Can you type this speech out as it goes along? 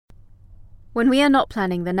When we are not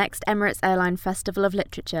planning the next Emirates Airline Festival of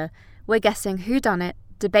Literature, we're guessing whodunit,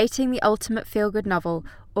 debating the ultimate feel-good novel,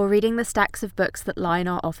 or reading the stacks of books that line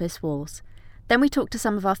our office walls. Then we talk to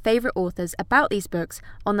some of our favourite authors about these books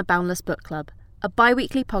on the Boundless Book Club, a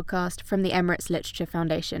bi-weekly podcast from the Emirates Literature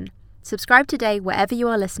Foundation. Subscribe today wherever you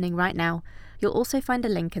are listening right now. You'll also find a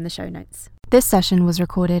link in the show notes. This session was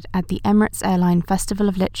recorded at the Emirates Airline Festival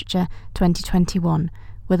of Literature 2021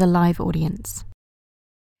 with a live audience.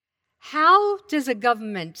 How does a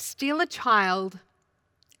government steal a child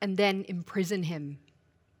and then imprison him?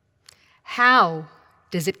 How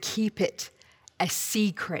does it keep it a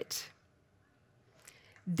secret?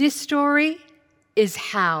 This story is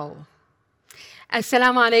how.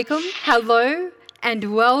 Assalamu alaikum, hello,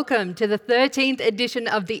 and welcome to the 13th edition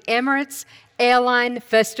of the Emirates Airline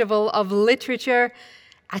Festival of Literature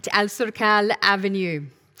at Al Surkal Avenue.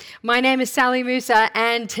 My name is Sally Musa,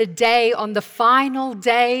 and today, on the final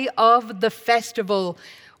day of the festival,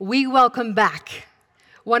 we welcome back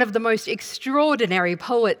one of the most extraordinary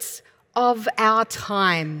poets of our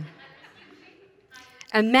time.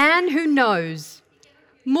 A man who knows,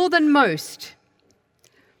 more than most,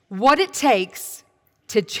 what it takes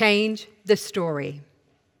to change the story.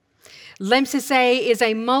 Lem Sissay is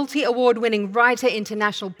a multi-award-winning writer,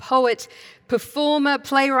 international poet, performer,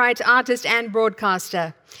 playwright, artist, and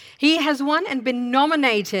broadcaster. He has won and been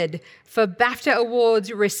nominated for BAFTA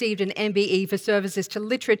Awards, received an MBE for services to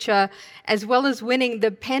literature, as well as winning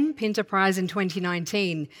the Pen Pinter Prize in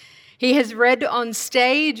 2019. He has read on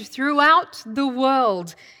stage throughout the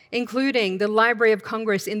world, including the Library of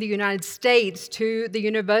Congress in the United States to the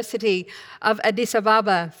University of Addis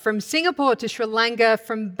Ababa, from Singapore to Sri Lanka,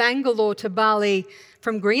 from Bangalore to Bali,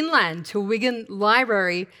 from Greenland to Wigan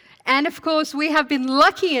Library, and of course we have been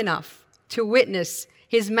lucky enough to witness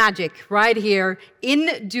his magic right here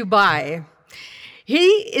in Dubai. He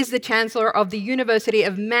is the Chancellor of the University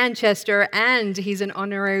of Manchester, and he's an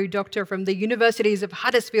honorary doctor from the Universities of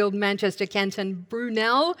Huddersfield, Manchester, Kent, and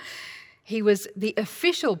Brunel. He was the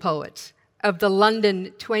official poet of the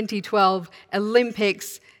London 2012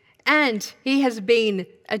 Olympics, and he has been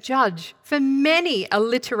a judge for many a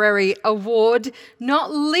literary award,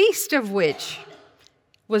 not least of which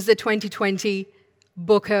was the 2020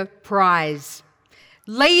 Booker Prize.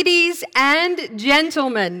 Ladies and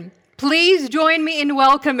gentlemen, please join me in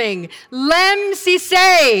welcoming Lem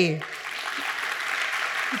Sissay.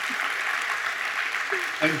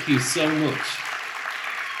 Thank you so much.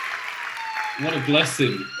 What a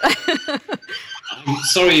blessing. I'm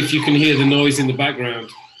sorry if you can hear the noise in the background,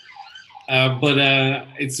 but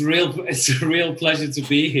it's a real pleasure to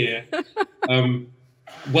be here.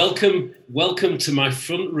 Welcome to my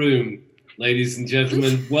front room, ladies and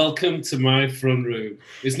gentlemen. Welcome to my front room.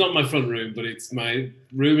 It's not my front room, but it's my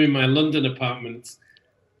room in my London apartment,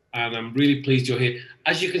 and I'm really pleased you're here.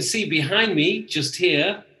 As you can see behind me, just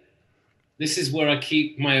here, this is where I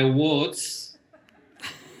keep my awards.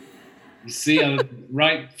 You see, I'm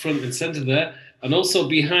right front and center there. And also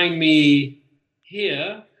behind me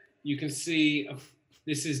here, you can see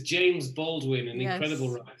this is James Baldwin, an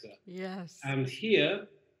incredible writer. Yes. And here,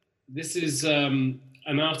 this is an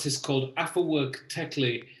artist called Afewerk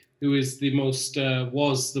Tekle, who is the most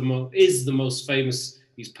famous.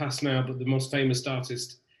 He's passed now, but the most famous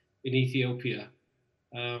artist in Ethiopia.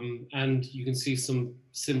 And you can see some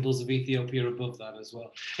symbols of Ethiopia above that as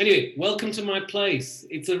well. Anyway, welcome to my place.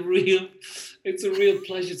 It's a real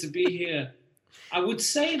pleasure to be here. I would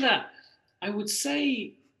say that I wish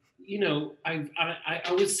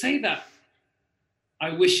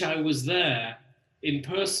I was there in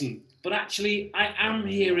person, but actually I am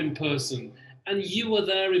here in person, and you are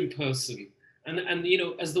there in person. And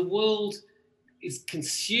as the world is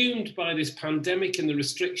consumed by this pandemic and the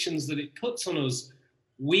restrictions that it puts on us,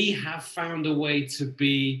 we have found a way to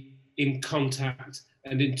be in contact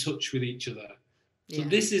and in touch with each other. So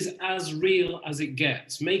this is as real as it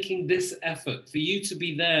gets. Making this effort for you to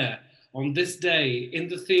be there on this day in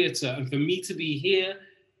the theatre and for me to be here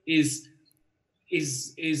is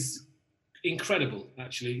incredible,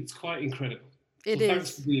 actually. It's quite incredible.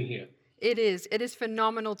 Thanks for being here. It is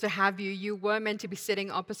phenomenal to have you. You were meant to be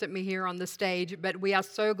sitting opposite me here on the stage, but we are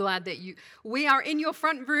so glad that we are in your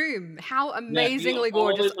front room. How amazingly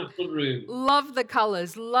gorgeous. All in my front room. Love the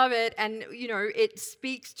colors, love it. And, it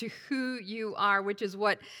speaks to who you are, which is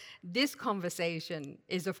what this conversation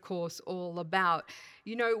is, of course, all about.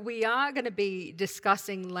 We are going to be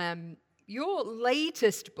discussing, Lem, your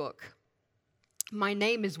latest book, My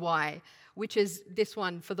Name Is Why, which is this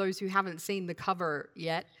one, for those who haven't seen the cover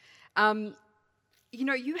yet. You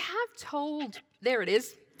have told, there it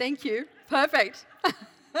is, thank you, perfect.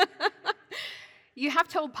 You have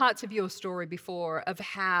told parts of your story before of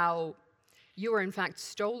how you were in fact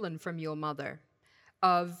stolen from your mother,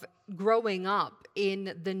 of growing up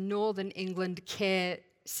in the Northern England care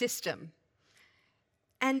system.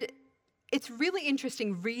 And it's really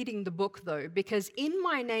interesting reading the book, though, because in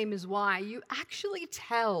My Name Is Why, you actually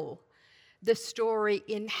tell the story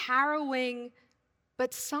in harrowing,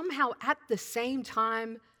 but somehow at the same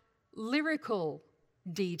time, lyrical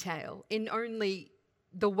detail in only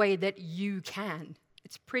the way that you can.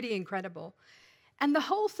 It's pretty incredible. And the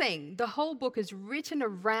whole thing, the whole book is written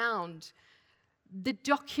around the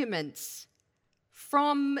documents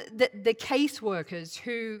from the caseworkers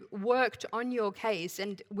who worked on your case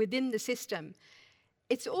and within the system.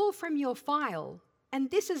 It's all from your file.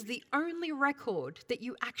 And this is the only record that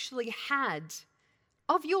you actually had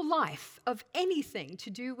of your life, of anything to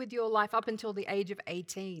do with your life up until the age of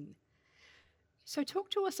 18. So talk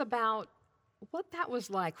to us about what that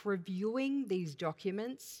was like, reviewing these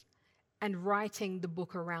documents and writing the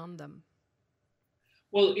book around them.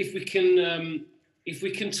 Well, if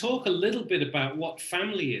we can talk a little bit about what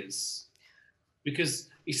family is, because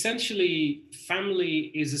essentially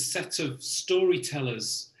family is a set of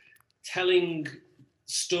storytellers telling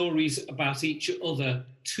stories about each other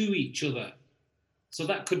to each other. So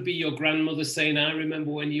that could be your grandmother saying, I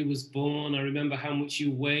remember when you was born, I remember how much you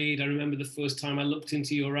weighed, I remember the first time I looked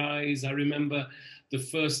into your eyes, I remember the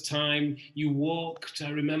first time you walked,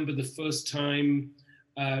 I remember the first time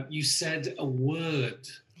you said a word.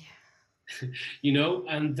 You know,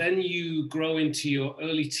 and then you grow into your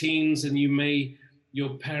early teens and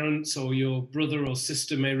your parents or your brother or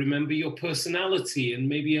sister may remember your personality and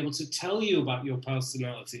may be able to tell you about your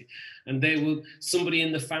personality. And somebody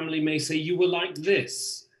in the family may say, you were like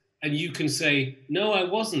this. And you can say, no, I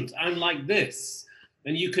wasn't. I'm like this.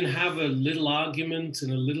 And you can have a little argument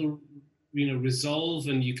and a little, resolve,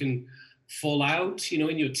 and you can fall out,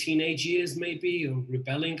 in your teenage years maybe, or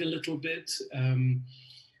rebelling a little bit.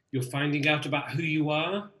 You're finding out about who you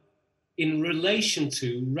are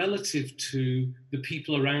relative to the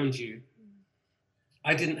people around you.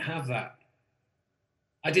 I didn't have that.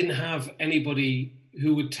 I didn't have anybody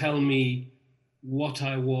who would tell me what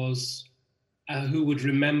I was, who would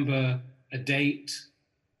remember a date,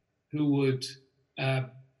 who would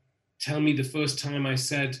tell me the first time I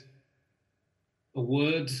said a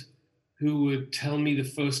word, who would tell me the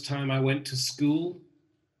first time I went to school.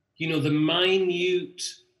 The minute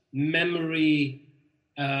memory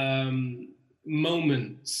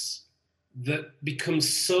moments that become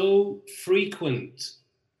so frequent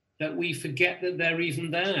that we forget that they're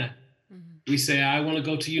even there. Mm-hmm. We say, I want to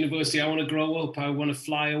go to university, I want to grow up, I want to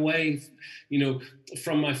fly away,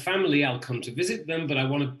 from my family. I'll come to visit them, but I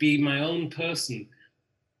want to be my own person.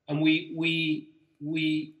 And we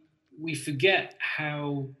forget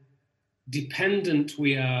how dependent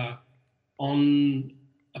we are on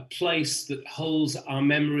a place that holds our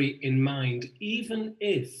memory in mind, even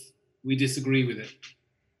if we disagree with it.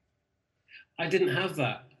 I didn't have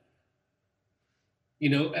that.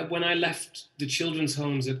 When I left the children's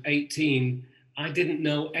homes at 18, I didn't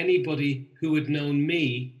know anybody who had known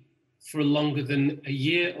me for longer than a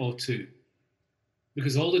year or two,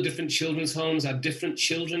 because all the different children's homes had different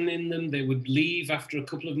children in them. They would leave after a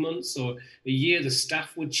couple of months or a year. The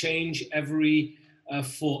staff would change every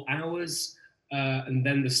 4 hours. And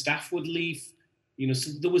then the staff would leave,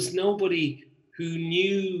 so there was nobody who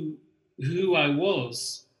knew who I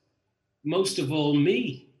was, most of all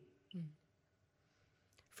me.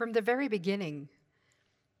 From the very beginning,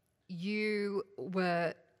 you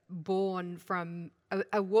were born from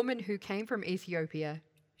a woman who came from Ethiopia.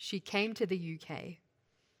 She came to the UK,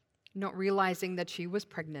 not realizing that she was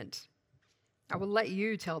pregnant. I will let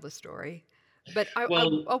you tell the story, but I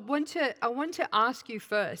want to ask you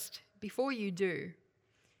first, before you do,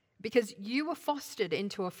 because you were fostered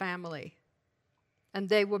into a family and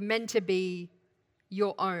they were meant to be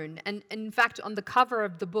your own. And in fact, on the cover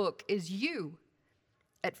of the book is you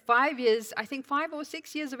at 5 years, I think 5 or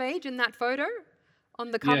 6 years of age in that photo on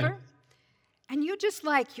the cover. Yeah. And you're just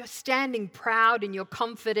like, you're standing proud and you're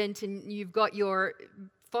confident and you've got your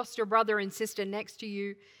foster brother and sister next to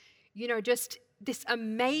you, just this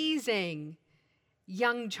amazing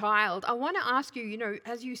young child. I want to ask you,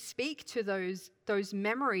 as you speak to those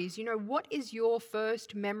memories, what is your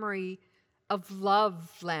first memory of love,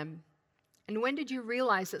 Lem? And when did you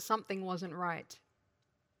realize that something wasn't right?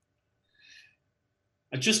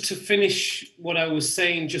 Just to finish what I was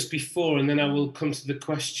saying just before, and then I will come to the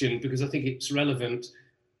question because I think it's relevant.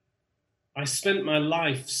 I spent my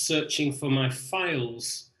life searching for my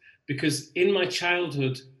files because in my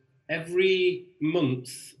childhood, every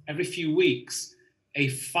month, every few weeks, a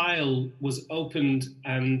file was opened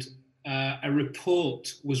and a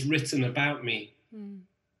report was written about me.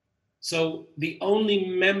 So the only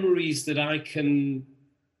memories that I can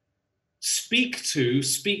speak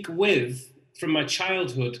with from my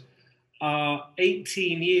childhood are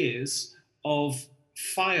 18 years of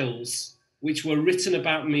files which were written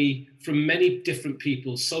about me from many different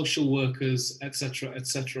people, social workers, etc.,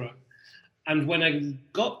 etc. And when I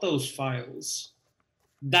got those files,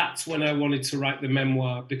 that's when I wanted to write the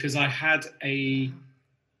memoir, because I had a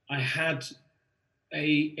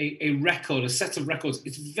record, a set of records.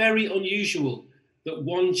 It's very unusual that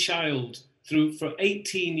one child for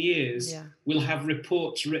 18 years will have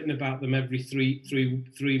reports written about them every three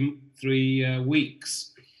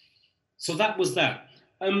weeks. So that was that.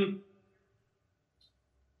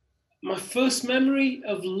 My first memory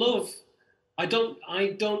of love, I don't.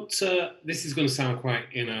 This is going to sound quite,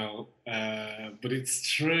 but it's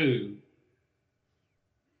true.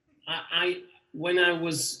 When I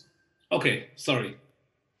was, okay, sorry.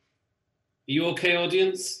 Are you okay,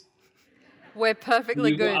 audience? We're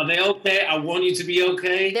perfectly good. Are they okay? I want you to be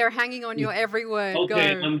okay. They're hanging on your every word.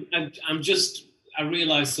 Okay, Go. I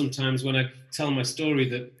realize sometimes when I tell my story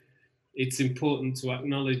that it's important to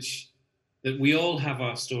acknowledge that we all have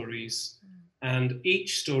our stories and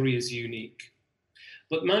each story is unique.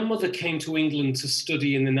 But my mother came to England to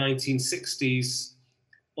study in the 1960s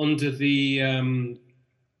under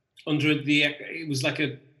it was like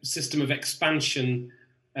a system of expansion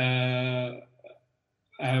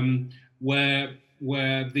where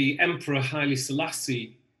the Emperor Haile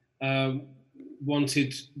Selassie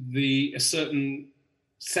wanted a certain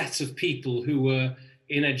set of people who were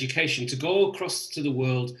in education to go across to the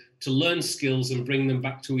world to learn skills and bring them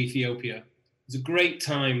back to Ethiopia. It was a great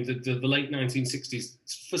time, the late 1960s.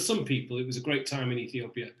 For some people, it was a great time in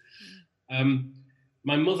Ethiopia.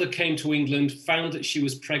 My mother came to England, found that she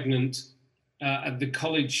was pregnant at the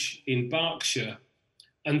college in Berkshire,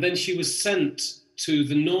 and then she was sent to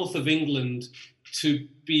the north of England to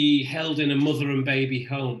be held in a mother and baby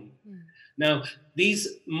home. Now, these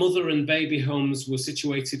mother and baby homes were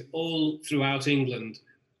situated all throughout England,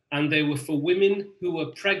 and they were for women who were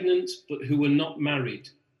pregnant but who were not married.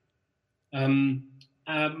 Remember,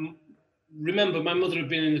 my mother had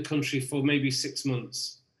been in the country for maybe 6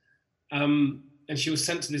 months, and she was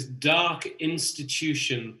sent to this dark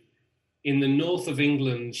institution in the north of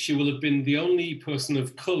England. She will have been the only person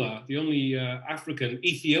of colour, the only African,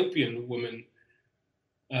 Ethiopian woman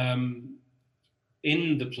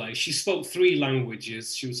in the place. She spoke 3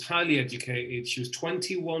 languages. She was highly educated. She was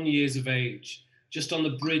 21 years of age, just on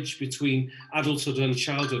the bridge between adulthood and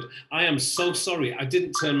childhood. I am so sorry. I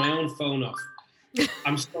didn't turn my own phone off.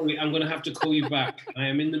 I'm sorry. I'm going to have to call you back. I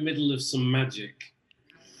am in the middle of some magic.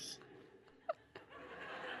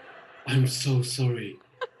 I'm so sorry.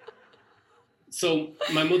 So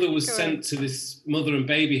my mother was sent to this mother and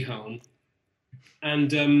baby home,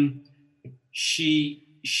 and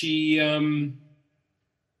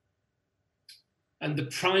and the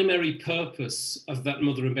primary purpose of that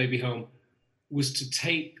mother and baby home was to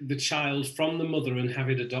take the child from the mother and have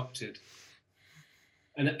it adopted.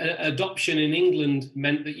 And adoption in England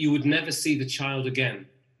meant that you would never see the child again,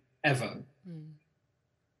 ever.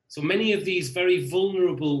 So many of these very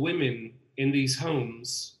vulnerable women in these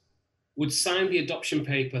homes would sign the adoption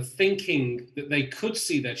paper thinking that they could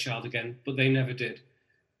see their child again, but they never did.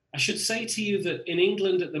 I should say to you that in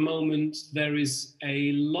England at the moment, there is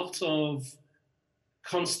a lot of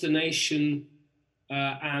consternation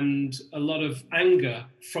and a lot of anger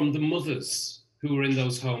from the mothers who were in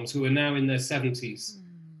those homes, who are now in their 70s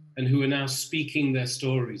and who are now speaking their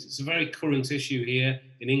stories. It's a very current issue here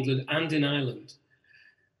in England and in Ireland.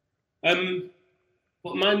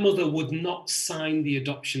 But my mother would not sign the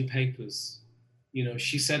adoption papers. You know,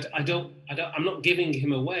 she said, I'm not giving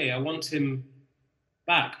him away. I want him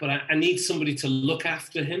back, but I need somebody to look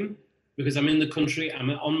after him because I'm in the country, I'm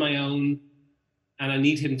on my own, and I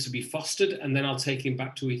need him to be fostered, and then I'll take him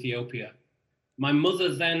back to Ethiopia. My mother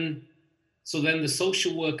then the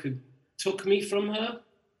social worker took me from her,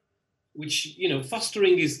 which, you know,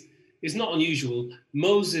 fostering is not unusual.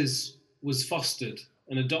 Moses was fostered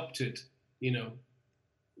and adopted, you know.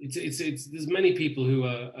 It's there's many people who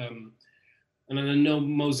are, and I know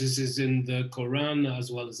Moses is in the Quran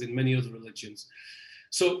as well as in many other religions.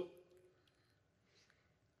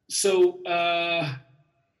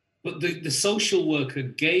 But the social worker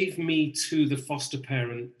gave me to the foster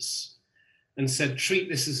parents and said, treat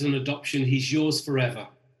this as an adoption. He's yours forever.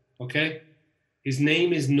 Okay? His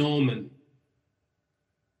name is Norman.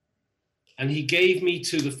 And he gave me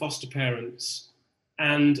to the foster parents.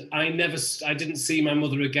 And I didn't see my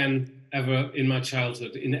mother again ever in my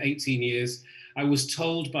childhood, in 18 years. I was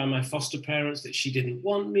told by my foster parents that she didn't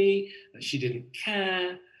want me, that she didn't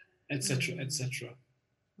care, etc., etc.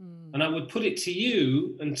 And I would put it to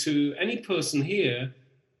you and to any person here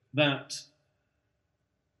that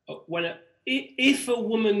if a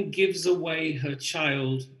woman gives away her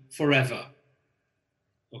child forever,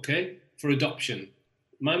 okay, for adoption,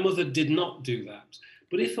 my mother did not do that.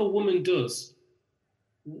 But if a woman does,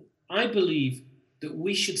 I believe that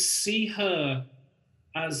we should see her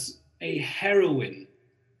as a heroine,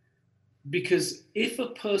 because if a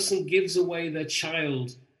person gives away their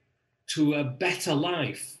child to a better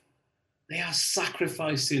life, they are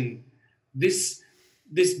sacrificing this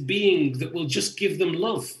being that will just give them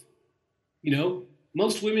love. You know,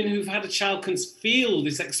 most women who've had a child can feel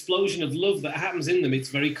this explosion of love that happens in them. It's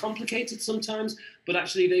very complicated sometimes, but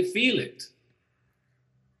actually they feel it.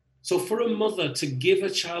 So for a mother to give a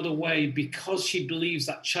child away because she believes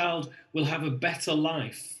that child will have a better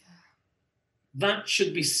life, that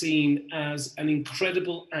should be seen as an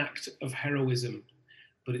incredible act of heroism.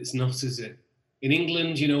 But it's not, is it? In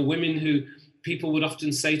England, you know, people would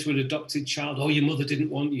often say to an adopted child, oh, your mother didn't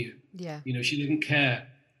want you. Yeah. You know, she didn't care.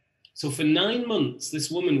 So for 9 months, this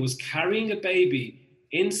woman was carrying a baby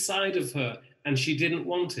inside of her and she didn't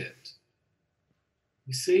want it.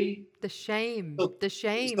 You see? The shame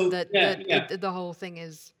the whole thing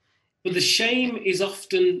is. But the shame is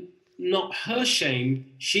often not her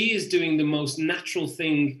shame. She is doing the most natural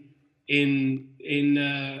thing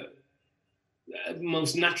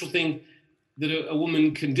most natural thing that a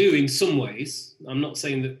woman can do in some ways. I'm not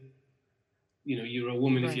saying that, you know, you're a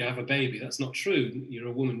woman if you have a baby. That's not true. You're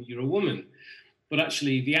a woman. But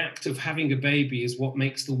actually, the act of having a baby is what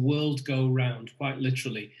makes the world go round, quite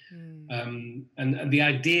literally. And the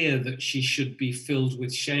idea that she should be filled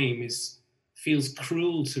with shame feels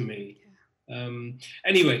cruel to me.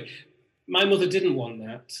 Anyway, my mother didn't want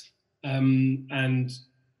that. And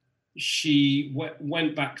she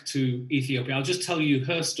went back to Ethiopia. I'll just tell you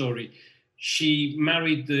her story. She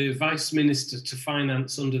married the vice minister to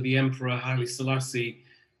finance under the Emperor Haile Selassie.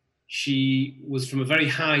 She was from a very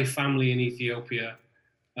high family in Ethiopia,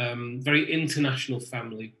 very international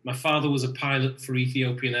family. My father was a pilot for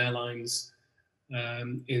Ethiopian Airlines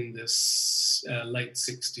in the late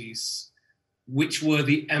 60s, which were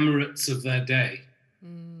the Emirates of their day.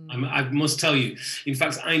 I must tell you, in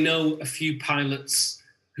fact, I know a few pilots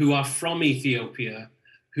who are from Ethiopia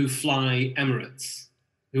who fly Emirates,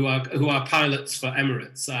 who are pilots for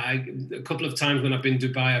Emirates. A couple of times when I've been to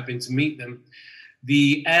Dubai, I've been to meet them.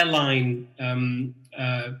 The airline,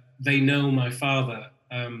 they know my father,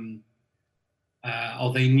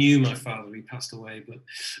 or they knew my father. He passed away,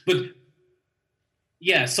 but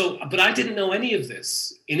yeah. But I didn't know any of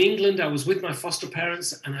this. In England, I was with my foster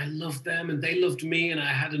parents, and I loved them, and they loved me, and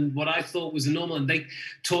I had what I thought was normal, and they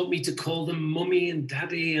taught me to call them mummy and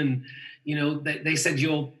daddy, and you know, they said,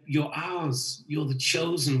 "You're ours. You're the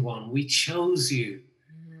chosen one. We chose you,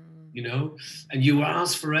 you know, and you were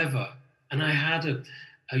ours forever." And I had an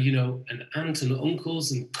aunt and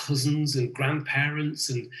uncles and cousins and grandparents,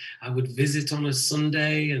 and I would visit on a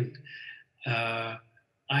Sunday, and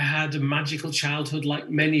I had a magical childhood, like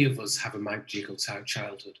many of us have a magical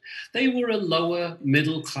childhood. They were a lower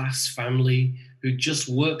middle class family who just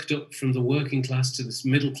worked up from the working class to this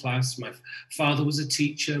middle class. My father was a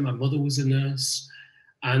teacher, my mother was a nurse.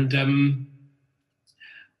 And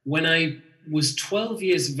when I was 12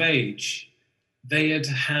 years of age, they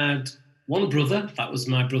had one brother, that was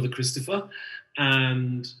my brother Christopher,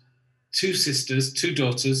 and two sisters, two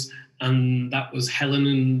daughters, and that was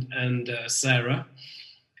Helen and Sarah.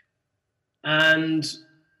 And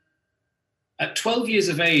at 12 years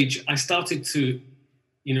of age, I started to,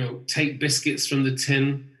 you know, take biscuits from the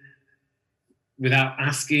tin without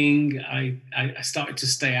asking. I started to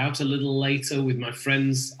stay out a little later with my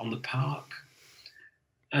friends on the park.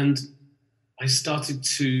 And I started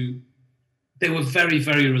to, they were very,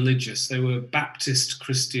 very religious. They were Baptist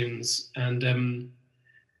Christians. And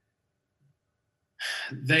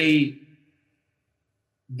they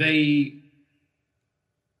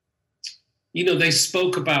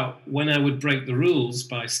spoke about when I would break the rules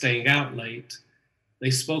by staying out late.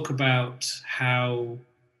 They spoke about how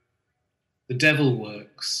the devil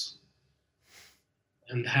works,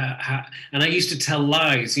 and and I used to tell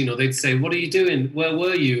lies. You know, they'd say, "What are you doing? Where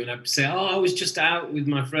were you?" And I'd say, "Oh, I was just out with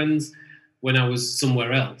my friends," when I was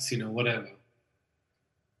somewhere else. You know, whatever.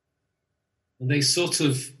 And they sort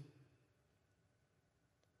of,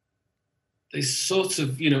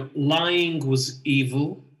 you know, lying was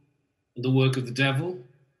evil, the work of the devil.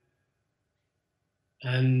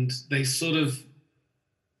 And they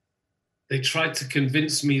tried to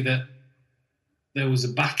convince me that there was a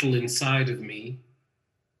battle inside of me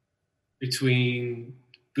between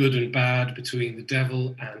good and bad, between the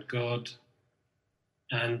devil and God,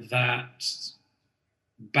 and that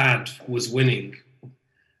bad was winning,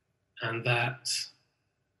 and that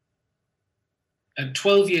at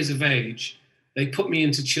 12 years of age, they put me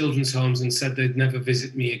into children's homes and said they'd never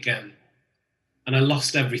visit me again. And I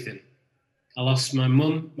lost everything. I lost my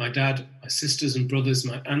mum, my dad, my sisters and brothers,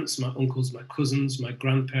 my aunts, my uncles, my cousins, my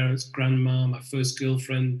grandparents, grandma, my first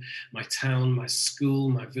girlfriend, my town, my school,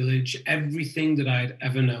 my village, everything that I had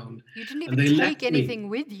ever known. You didn't even take anything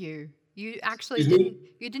with you. You actually didn't.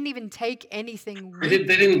 You didn't even take anything with you.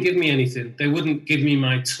 They didn't give me anything. They wouldn't give me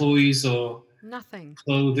my toys or nothing,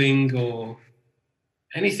 clothing or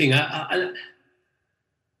anything.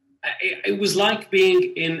 It was like being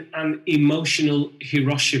in an emotional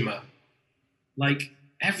Hiroshima. Like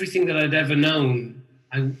everything that I'd ever known,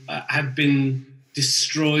 I had been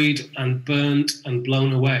destroyed and burnt and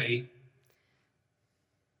blown away.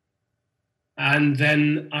 And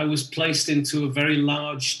then I was placed into a very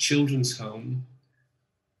large children's home,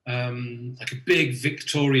 like a big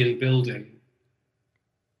Victorian building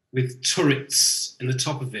with turrets in the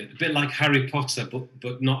top of it, a bit like Harry Potter,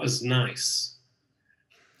 but not as nice.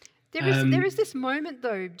 There is this moment,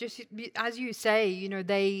 though, just as you say, you know,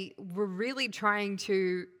 they were really trying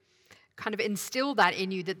to kind of instill that in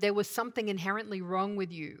you, that there was something inherently wrong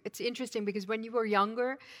with you. It's interesting because when you were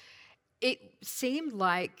younger, it seemed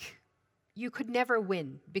like you could never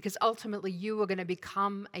win because ultimately you were going to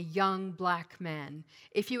become a young black man.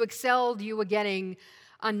 If you excelled, you were getting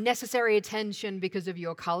unnecessary attention because of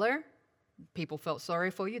your color. People felt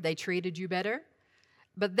sorry for you. They treated you better.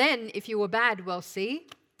 But then if you were bad, well, see,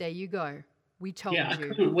 there you go. We told you. Yeah, I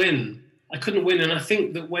couldn't win. And I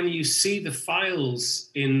think that when you see the files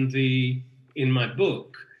in my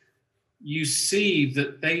book, you see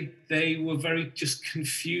that they were very just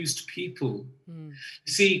confused people.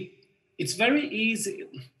 See, it's very easy.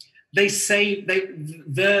 They say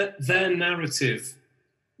their narrative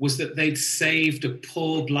was that they'd saved a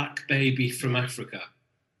poor black baby from Africa.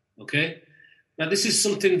 Okay? Now, this is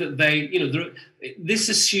something that this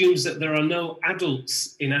assumes that there are no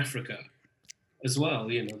adults in Africa as well.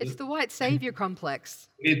 It's the white savior complex.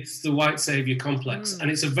 It's the white savior complex, and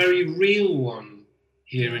it's a very real one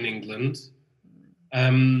here in England.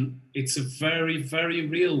 It's a very, very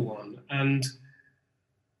real one, and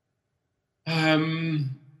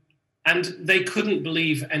they couldn't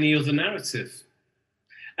believe any other narrative.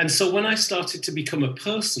 And so when I started to become a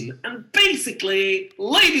person, and basically,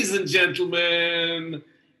 ladies and gentlemen,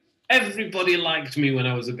 everybody liked me when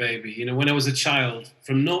I was a baby, when I was a child,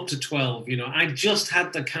 from 0 to 12, I just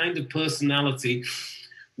had the kind of personality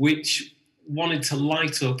which wanted to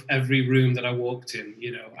light up every room that I walked in,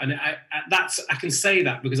 and I can say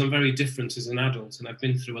that because I'm very different as an adult, and I've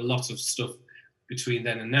been through a lot of stuff between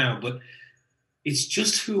then and now, but it's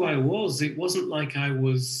just who I was. It wasn't like I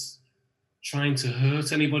was trying to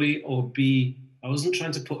hurt anybody I wasn't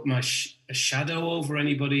trying to put a shadow over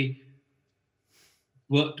anybody,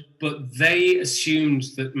 but they assumed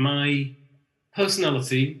that my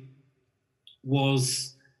personality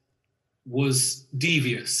was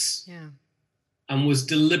devious, and was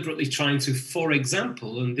deliberately trying to, for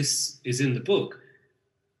example, and this is in the book,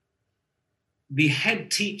 the head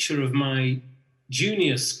teacher of my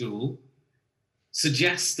junior school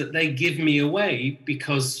suggests that they give me away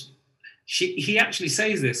because he actually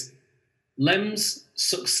says this, Norman's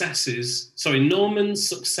successes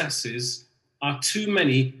are too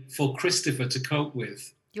many for Christopher to cope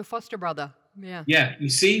with. Your foster brother, yeah. Yeah, you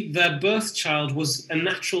see, their birth child was a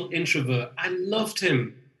natural introvert. I loved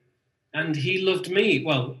him, and he loved me.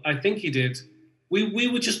 Well, I think he did. We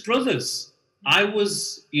were just brothers. I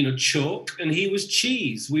was, chalk, and he was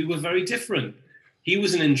cheese. We were very different. He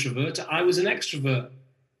was an introvert, I was an extrovert.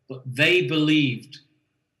 But they believed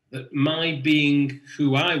that my being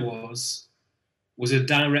who I was a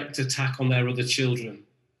direct attack on their other children.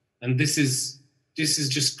 And this is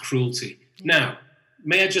just cruelty. Now,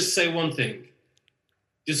 may I just say one thing?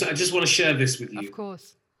 I just want to share this with you. Of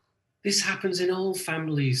course. This happens in all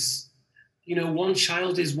families. One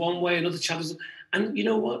child is one way, another child is... And you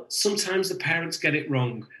know what? Sometimes the parents get it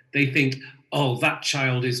wrong. They think, oh, that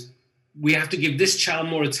child is... We have to give this child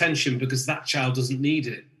more attention because that child doesn't need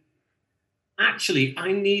it. Actually,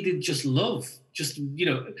 I needed just love,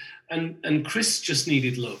 and Chris just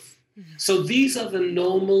needed love. Mm-hmm. So these are the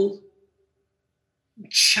normal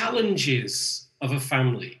challenges of a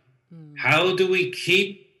family. Mm. How do we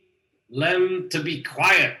keep Lem to be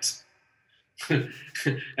quiet?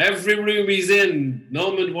 Every room he's in,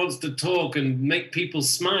 Norman wants to talk and make people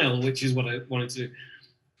smile, which is what I wanted to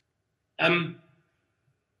do.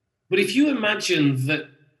 But if you imagine that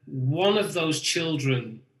one of those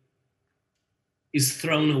children is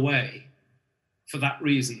thrown away for that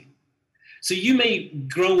reason. So you may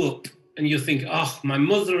grow up and you think, oh, my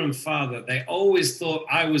mother and father, they always thought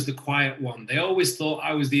I was the quiet one. They always thought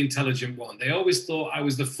I was the intelligent one. They always thought I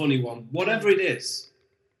was the funny one, whatever it is.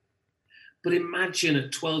 But imagine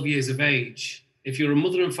at 12 years of age, if your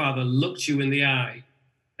mother and father looked you in the eye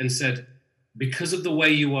and said, because of the way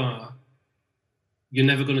you are, you're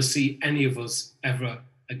never going to see any of us ever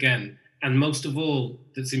again. And most of all,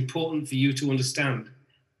 that's important for you to understand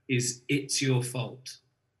is it's your fault.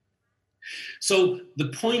 So the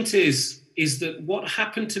point is that what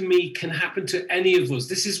happened to me can happen to any of us.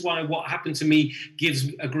 This is why what happened to me gives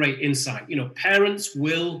a great insight. You know, parents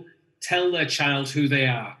will tell their child who they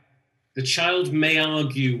are. The child may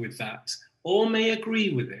argue with that or may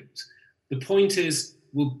agree with it. The point is,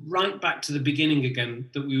 we're right back to the beginning again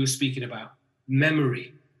that we were speaking about.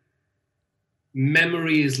 Memory.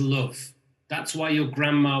 Memory is love. That's why your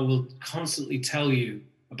grandma will constantly tell you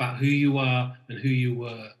about who you are and who you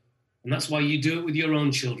were. And that's why you do it with your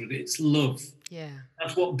own children. It's love. Yeah.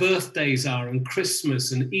 That's what birthdays are, and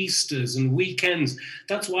Christmas and Easters and weekends.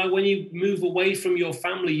 That's why when you move away from your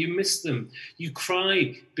family, you miss them. You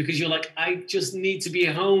cry because you're like, I just need to be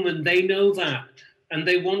home, and they know that. And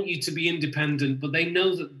they want you to be independent, but they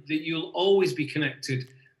know that you'll always be connected.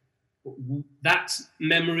 That's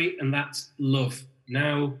memory and that's love.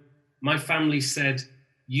 Now, my family said,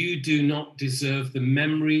 you do not deserve the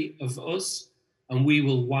memory of us, and we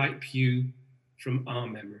will wipe you from our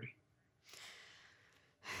memory.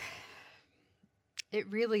 It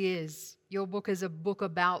really is. Your book is a book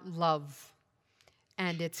about love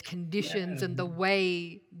and its conditions and the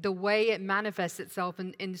way it manifests itself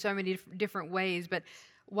in so many different ways. But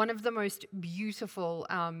one of the most beautiful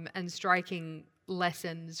and striking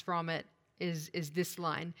lessons from it is this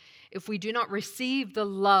line. If we do not receive the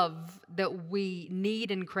love that we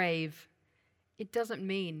need and crave, it doesn't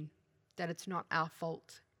mean that it's not our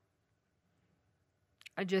fault.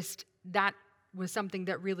 That was something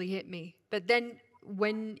that really hit me. But then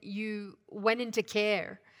when you went into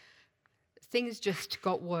care, things just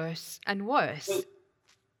got worse and worse. Well,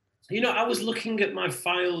 you know, I was looking at my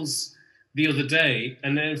files the other day,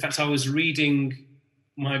 and then in fact I was reading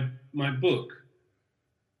my book.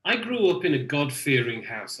 I grew up in a God-fearing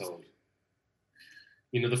household.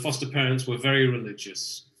 You know, the foster parents were very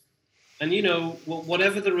religious. And, you know,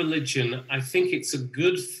 whatever the religion, I think it's a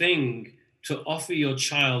good thing to offer your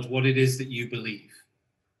child what it is that you believe.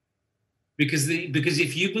 Because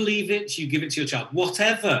if you believe it, you give it to your child,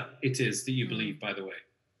 whatever it is that you believe, by the way.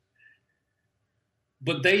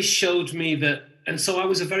 But they showed me that, and so I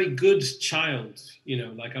was a very good child, you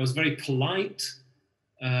know, like I was very polite,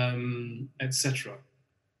 etc.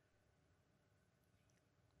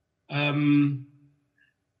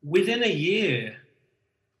 Within a year,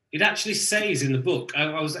 it actually says in the book,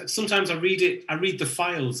 sometimes I read the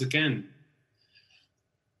files again.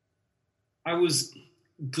 I was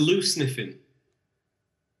glue sniffing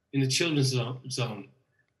in the children's zone,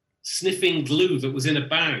 sniffing glue that was in a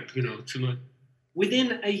bag, you know,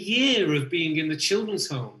 within a year of being in the children's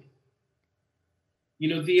home. You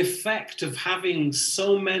know, the effect of having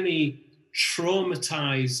so many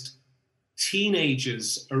traumatized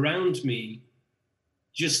teenagers around me,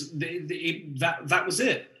 just that was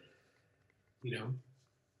it, you know.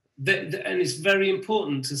 And it's very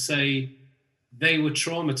important to say they were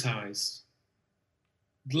traumatized.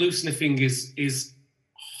 Glue sniffing is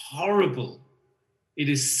horrible. It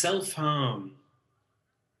is self-harm.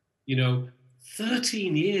 You know,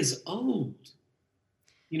 13 years old.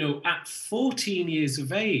 You know, at 14 years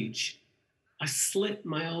of age, I slit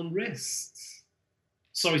my own wrists.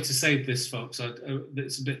 Sorry to say this, folks.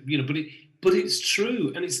 It's a bit, you know, but it's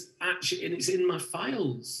true, and it's in my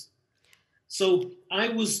files. So I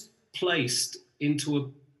was placed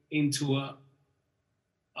into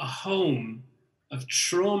a home of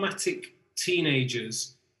traumatic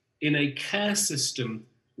teenagers in a care system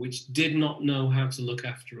which did not know how to look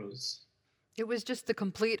after us. It was just the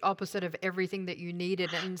complete opposite of everything that you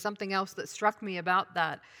needed. And something else that struck me about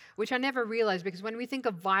that, which I never realized, because when we think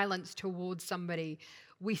of violence towards somebody,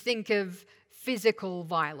 we think of physical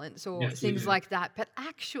violence or things like that. But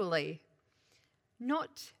actually,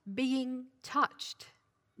 not being touched.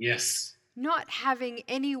 Yes. Not having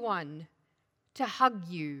anyone to hug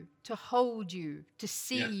you, to hold you, to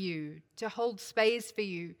see you, to hold space for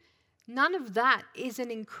you. None of that is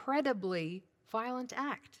an incredibly violent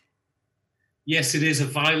act. Yes, it is a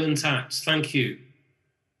violent act. Thank you.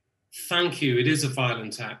 Thank you. It is a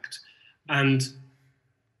violent act. And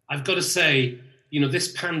I've got to say, you know,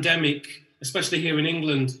 this pandemic, especially here in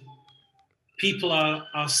England, people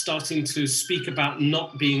are starting to speak about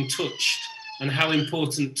not being touched and how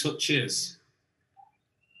important touch is.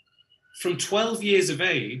 From 12 years of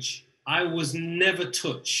age, I was never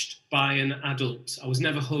touched by an adult. I was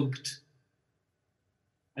never hugged.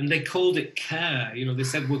 And they called it care. You know, they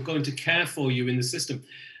said, we're going to care for you in the system.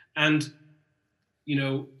 And, you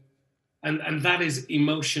know, and that is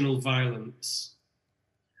emotional violence.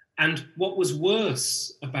 And what was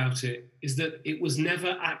worse about it is that it was never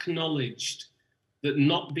acknowledged that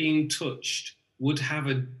not being touched would have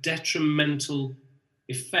a detrimental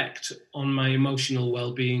effect on my emotional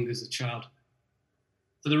well-being as a child.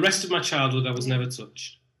 For the rest of my childhood, I was never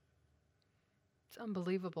touched. It's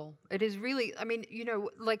unbelievable. It is really, I mean, you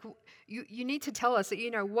know, like you need to tell us that,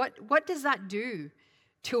 you know, what does that do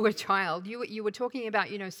to a child? You were talking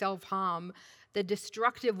about, you know, self-harm, the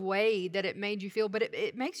destructive way that it made you feel, but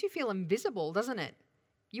it makes you feel invisible, doesn't it?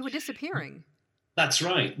 You were disappearing. That's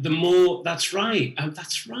right. That's right.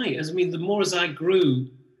 The more as I grew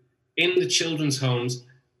in the children's homes,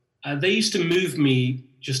 they used to move me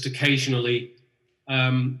just occasionally.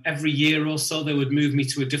 Every year or so, they would move me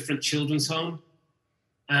to a different children's home.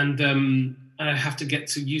 And I'd have to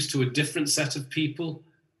get used to a different set of people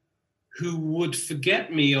who would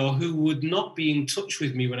forget me or who would not be in touch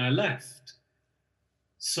with me when I left.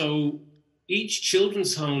 So each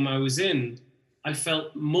children's home I was in, I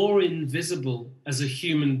felt more invisible as a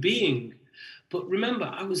human being. But remember,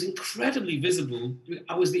 I was incredibly visible.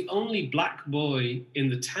 I was the only black boy in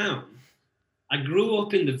the town. I grew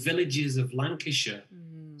up in the villages of Lancashire.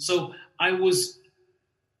 So I was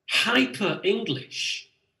hyper English,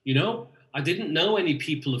 you know? I didn't know any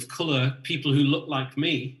people of color, people who looked like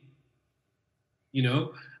me, you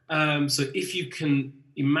know? So if you can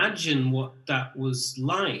imagine what that was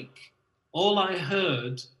like, all I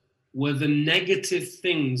heard were the negative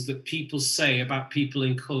things that people say about people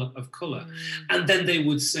of color. And then they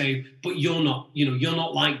would say, but you're not, you know, you're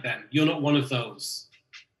not like them. You're not one of those.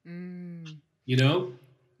 You know?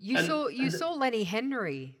 You saw Lenny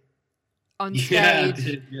Henry on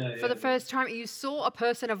stage for the first time. You saw a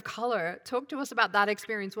person of color. Talk to us about that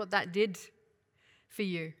experience, what that did for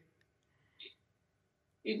you.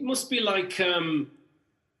 It must be like,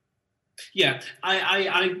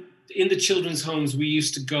 I in the children's homes, we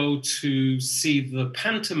used to go to see the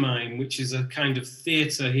pantomime, which is a kind of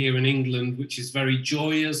theatre here in England, which is very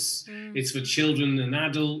joyous. It's for children and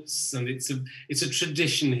adults, and it's a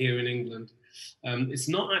tradition here in England. It's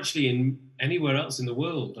not actually in anywhere else in the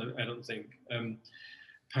world, I don't think,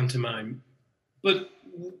 pantomime. But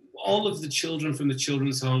all of the children from the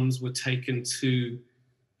children's homes were taken to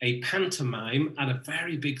a pantomime at a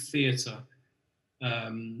very big theatre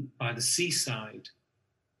by the seaside.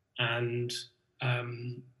 And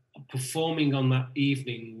performing on that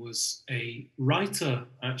evening was a writer,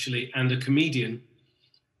 actually, and a comedian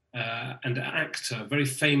and an actor, a very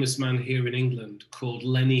famous man here in England called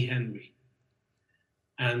Lenny Henry.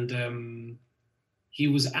 And he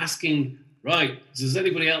was asking, right, does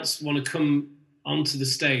anybody else want to come onto the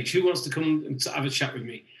stage? Who wants to come and have a chat with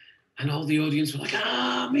me? And all the audience were like,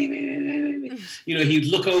 me. You know, he'd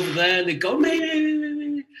look over there and they'd go,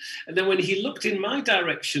 me. And then when he looked in my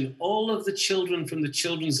direction, all of the children from the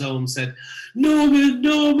children's home said, Norman.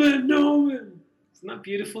 Isn't that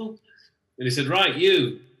beautiful? And he said, right,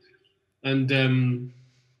 you. And and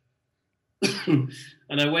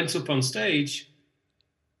I went up on stage.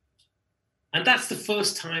 And that's the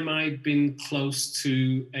first time I'd been close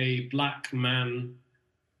to a black man.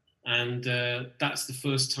 And that's the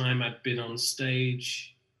first time I'd been on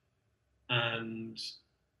stage.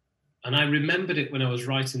 And I remembered it when I was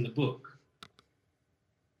writing the book.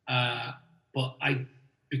 But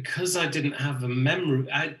because I didn't have a memory,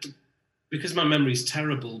 because my memory is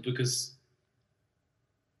terrible, because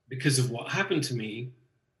of what happened to me,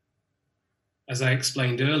 as I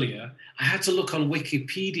explained earlier, I had to look on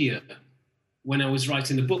Wikipedia when I was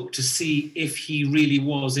writing the book to see if he really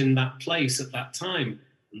was in that place at that time.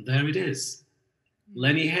 And there it is.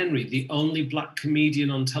 Lenny Henry, the only black comedian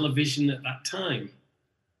on television at that time.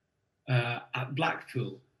 At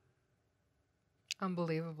Blackpool.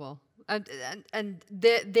 Unbelievable. And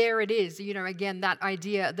there it is, you know, again, that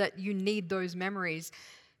idea that you need those memories.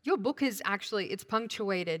 Your book is actually, it's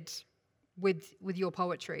punctuated with your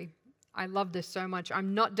poetry. I love this so much.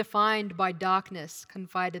 I'm not defined by darkness,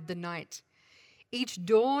 confided the night. Each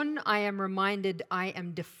dawn I am reminded I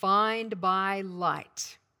am defined by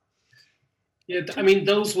light. Yeah, I mean,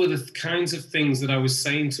 those were the kinds of things that I was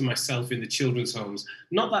saying to myself in the children's homes.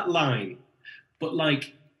 Not that line, but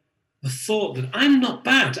like the thought that I'm not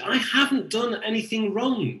bad. I haven't done anything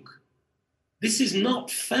wrong. This is not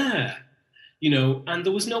fair. and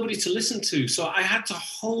there was nobody to listen to. So I had to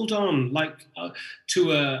hold on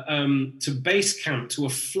to base camp, to a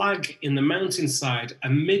flag in the mountainside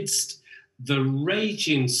amidst the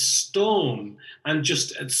raging storm, and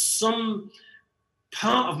just at some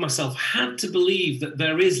part of myself had to believe that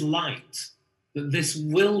there is light, that this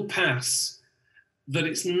will pass, that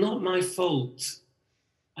it's not my fault.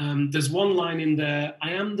 There's one line in there: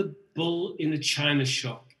 I am the bull in a china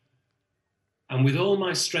shop, and with all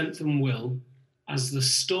my strength and will, as the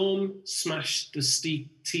storm smashed the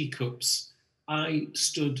teacups, I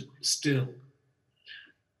stood still.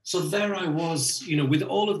 So there I was, with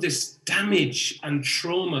all of this damage and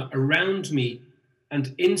trauma around me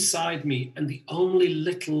and inside me, and the only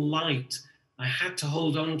little light I had to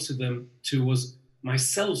hold on to was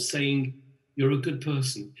myself saying, you're a good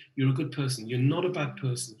person. You're a good person. You're not a bad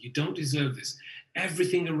person. You don't deserve this.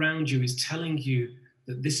 Everything around you is telling you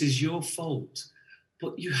that this is your fault,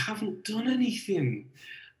 but you haven't done anything.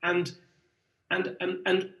 And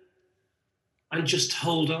just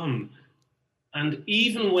hold on. And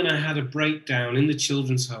even when I had a breakdown in the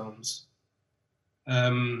children's homes,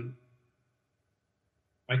 I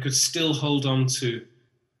could still hold on to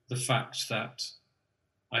the fact that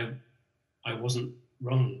I wasn't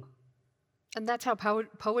wrong. And that's how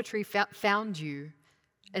poetry found you,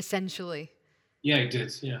 essentially. Yeah, it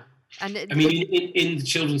did. Yeah. And in the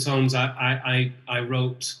children's homes, I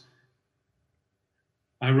wrote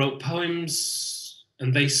poems,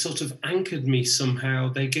 and they sort of anchored me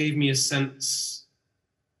somehow. They gave me a sense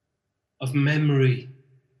of memory.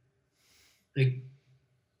 They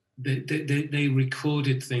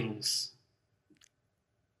recorded things.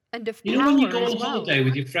 And of power, when you go on holiday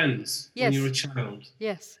with your friends, yes. When you're a child.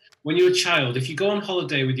 Yes. When you're a child, if you go on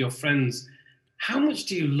holiday with your friends, how much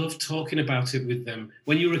do you love talking about it with them?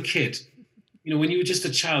 When you were a kid, when you were just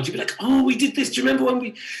a child, you'd be like, oh, we did this. Do you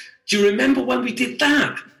remember when we did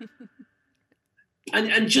that?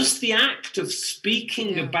 And just the act of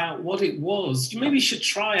speaking about what it was, you maybe should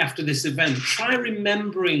try after this event, try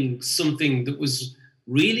remembering something that was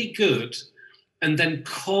really good, and then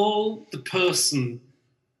call the person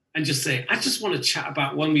and just say, I just want to chat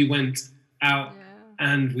about when we went out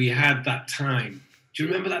and we had that time. Do you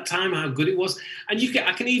remember that time, how good it was? And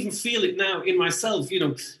I can even feel it now in myself,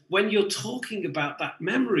 when you're talking about that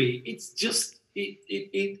memory, it's just,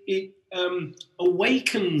 it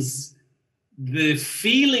awakens the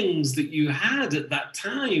feelings that you had at that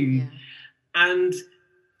time, and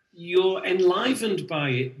you're enlivened by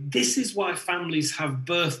it. This is why families have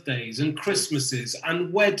birthdays and Christmases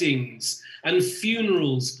and weddings and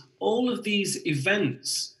funerals. All of these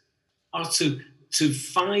events are to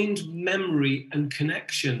find memory and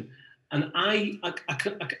connection. And I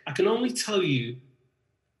can only tell you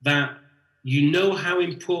that how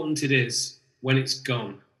important it is when it's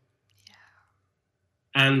gone.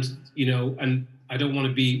 And, and I don't want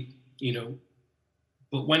to be,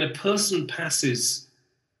 but when a person passes,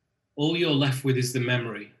 all you're left with is the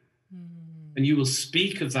memory. And you will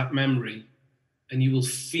speak of that memory, and you will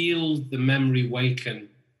feel the memory waken,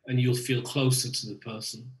 and you'll feel closer to the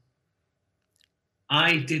person.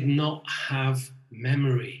 I did not have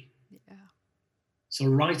memory. So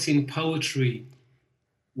writing poetry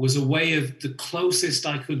was a way of the closest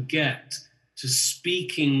I could get to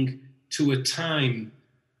speaking to a time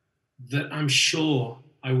that I'm sure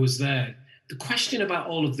I was there. The question about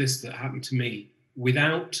all of this that happened to me,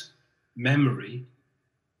 without memory,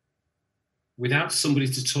 without somebody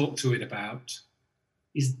to talk to it about,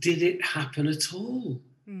 is, did it happen at all?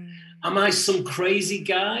 Am I some crazy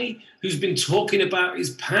guy who's been talking about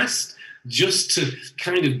his past just to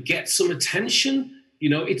kind of get some attention?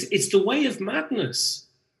 It's the way of madness.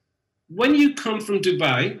 When you come from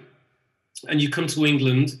Dubai and you come to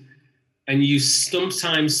England, and you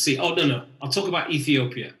sometimes see, I'll talk about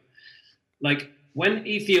Ethiopia. Like when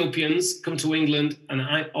Ethiopians come to England and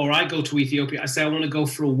I go to Ethiopia, I say, I want to go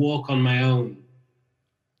for a walk on my own.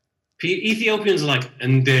 Ethiopians are like,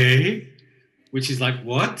 Nde? Which is like,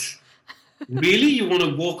 what? Really? You want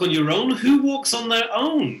to walk on your own? Who walks on their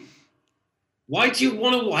own? Why does he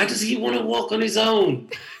want to walk on his own?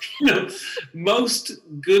 Most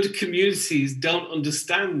good communities don't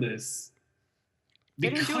understand this. They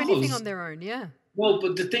don't do anything on their own, Well,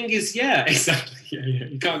 but the thing is, exactly. Yeah.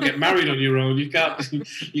 You can't get married on your own. You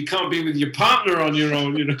can't be with your partner on your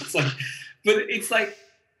own.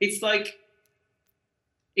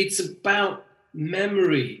 It's about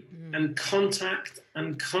memory and contact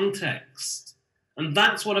and context, and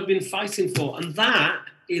that's what I've been fighting for, and that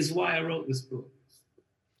is why I wrote this book.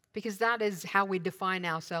 Because that is how we define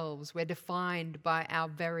ourselves. We're defined by our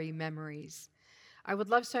very memories. I would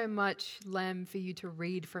love so much, Lem, for you to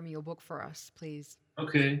read from your book for us, please.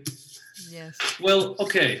 Okay. Yes. Well,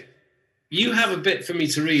 okay. You have a bit for me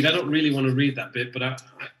to read. I don't really want to read that bit, but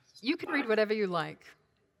You can read whatever you like.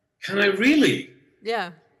 can I really?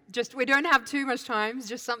 Yeah. Just, we don't have too much time. It's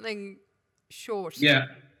just something short. Yeah.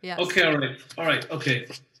 Yes. Okay, all right, okay.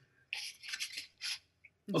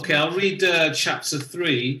 Okay, I'll read chapter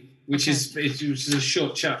 3, which is a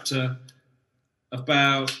short chapter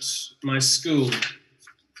about my school.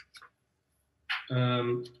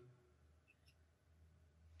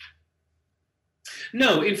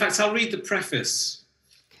 No, in fact, I'll read the preface.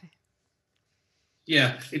 Okay.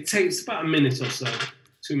 Yeah, it takes about a minute or so,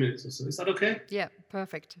 2 minutes or so. Is that okay? Yeah,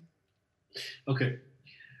 perfect. Okay.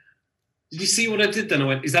 Did you see what I did then? I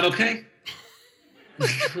went, is that okay?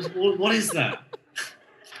 What is that?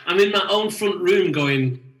 I'm in my own front room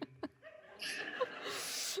going...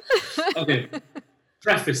 Okay.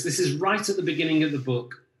 Preface. This is right at the beginning of the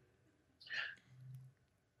book.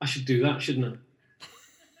 I should do that, shouldn't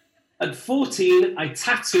I? At 14, I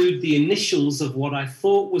tattooed the initials of what I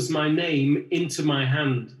thought was my name into my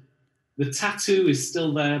hand. The tattoo is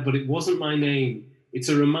still there, but it wasn't my name. It's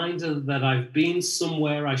a reminder that I've been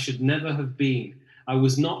somewhere I should never have been. I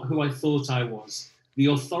was not who I thought I was. The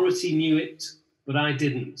authority knew it, but I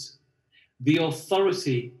didn't. The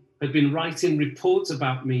authority had been writing reports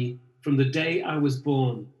about me from the day I was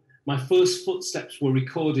born. My first footsteps were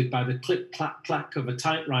recorded by the click, clack, clack of a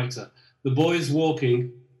typewriter. The boys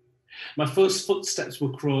walking. My first footsteps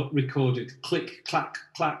were recorded. Click, clack,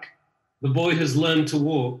 clack. The boy has learned to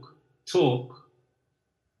walk, talk.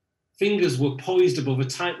 Fingers were poised above a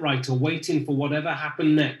typewriter, waiting for whatever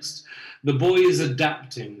happened next. The boy is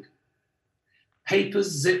adapting. Papers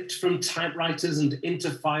zipped from typewriters and into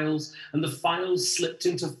files, and the files slipped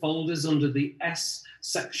into folders under the S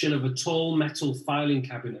section of a tall metal filing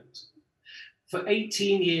cabinet. For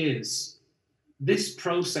 18 years, this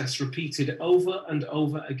process repeated over and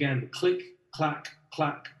over again. Click, clack,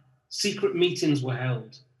 clack. Secret meetings were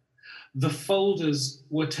held. The folders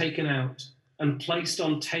were taken out and placed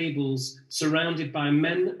on tables surrounded by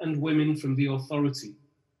men and women from the authority.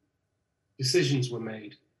 Decisions were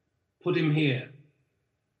made. Put him here.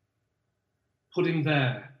 Put him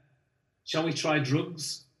there. Shall we try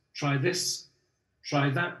drugs? Try this? Try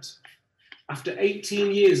that? After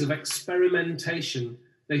 18 years of experimentation,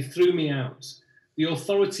 they threw me out. The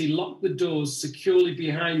authority locked the doors securely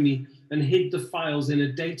behind me and hid the files in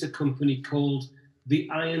a data company called the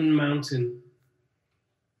Iron Mountain.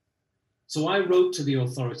 So I wrote to the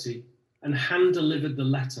authority and hand-delivered the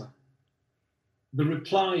letter. The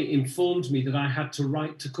reply informed me that I had to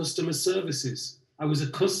write to customer services. I was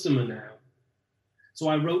a customer now. So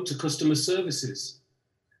I wrote to customer services.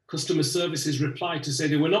 Customer services replied to say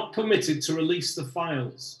they were not permitted to release the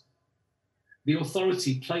files. The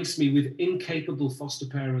authority placed me with incapable foster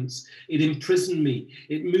parents. It imprisoned me.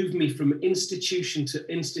 It moved me from institution to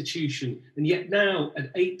institution. And yet now,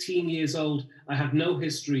 at 18 years old, I have no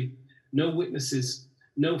history, no witnesses,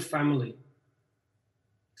 no family.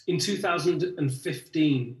 In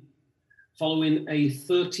 2015, following a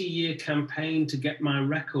 30-year campaign to get my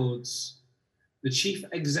records, the chief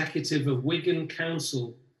executive of Wigan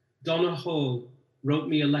Council, Donna Hall, wrote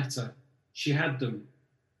me a letter. She had them.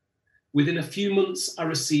 Within a few months, I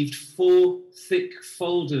received 4 thick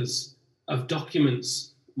folders of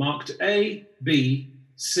documents marked A, B,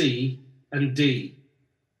 C, and D.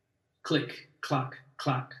 Click, clack,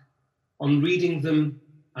 clack. On reading them,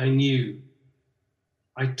 I knew.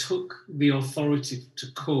 I took the authority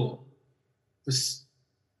to court.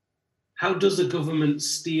 How does a government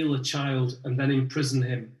steal a child and then imprison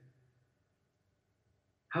him?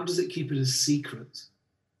 How does it keep it a secret?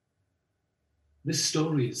 This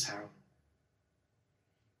story is how.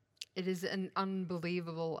 It is an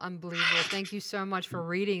unbelievable. Thank you so much for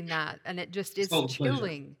reading that. And it just is Oh, chilling.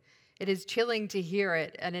 pleasure. It is chilling to hear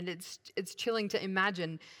it, and it's chilling to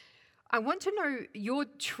imagine. I want to know your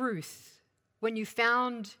truth. When you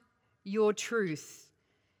found your truth,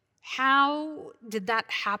 how did that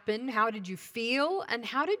happen? How did you feel? And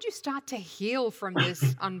how did you start to heal from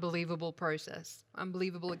this unbelievable process,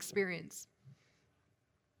 unbelievable experience?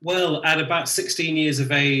 Well, at about 16 years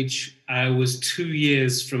of age, I was 2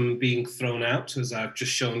 years from being thrown out, as I've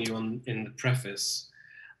just shown you in the preface.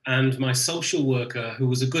 And my social worker, who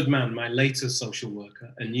was a good man, my later social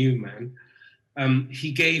worker, a new man,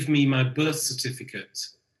 he gave me my birth certificate.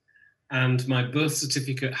 And my birth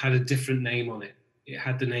certificate had a different name on it. It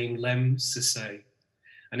had the name Lem Sisay.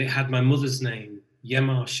 And it had my mother's name,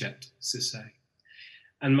 Yemarchet Sisay.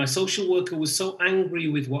 And my social worker was so angry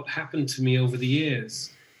with what happened to me over the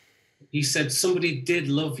years. He said, somebody did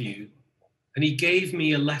love you, and he gave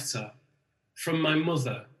me a letter from my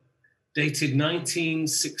mother, dated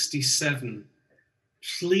 1967,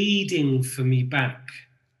 pleading for me back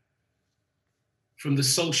from the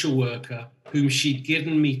social worker whom she'd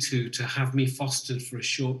given me to have me fostered for a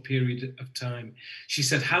short period of time. She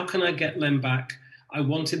said, how can I get Lem back? I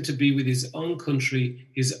want him to be with his own country,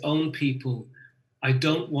 his own people. I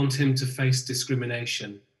don't want him to face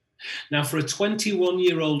discrimination. Now, for a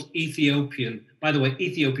 21-year-old Ethiopian, by the way,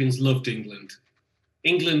 Ethiopians loved England.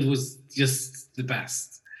 England was just the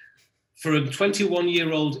best. For a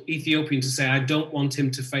 21-year-old Ethiopian to say, I don't want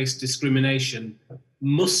him to face discrimination,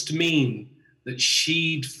 must mean that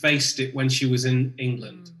she'd faced it when she was in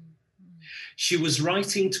England. She was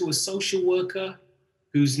writing to a social worker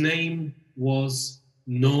whose name was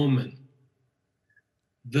Norman.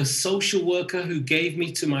 The social worker who gave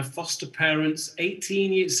me to my foster parents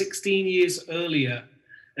 16 years earlier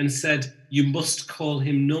and said, you must call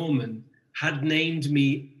him Norman, had named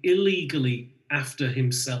me illegally after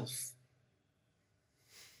himself.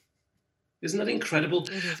 Isn't that incredible?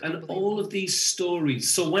 And all of these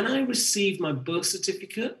stories. So when I received my birth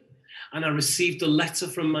certificate and I received a letter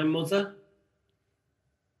from my mother,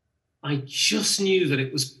 I just knew that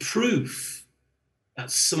it was proof that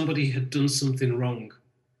somebody had done something wrong.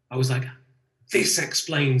 I was like, this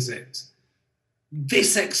explains it.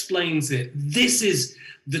 This explains it. This is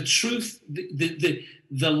the truth,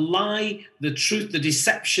 the lie, the truth, the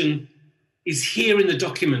deception is here in the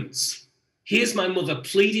documents. Here's my mother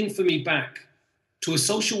pleading for me back to a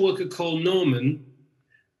social worker called Norman,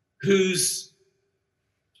 who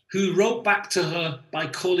wrote back to her by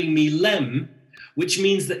calling me Lem, which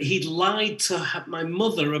means that he'd lied to my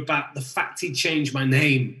mother about the fact he'd changed my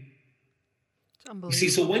name. You see,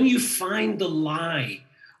 so when you find the lie,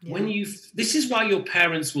 this is why your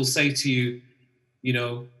parents will say to you,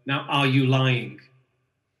 now are you lying?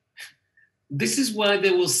 This is why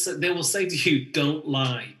they will say to you, don't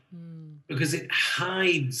lie. Because it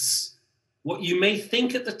hides what you may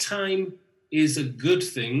think at the time is a good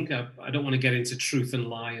thing. I don't want to get into truth and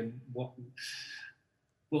lie and what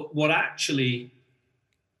actually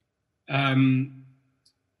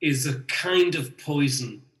is a kind of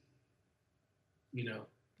poison.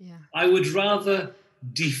 I would rather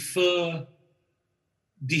defer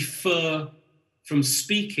from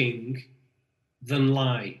speaking than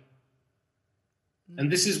lie. And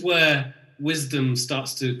this is where wisdom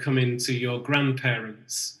starts to come into your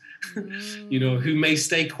grandparents, who may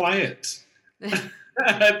stay quiet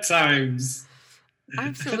at times.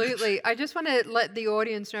 Absolutely. I just want to let the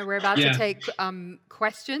audience know we're about to take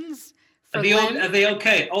questions. Are they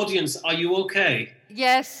okay? Audience, are you okay?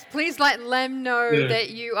 Yes. Please let Lem know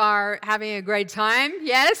that you are having a great time.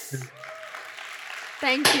 Yes.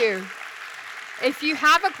 Thank you. If you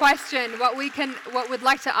have a question, what we'd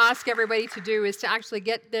like to ask everybody to do is to actually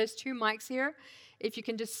there's 2 mics here. If you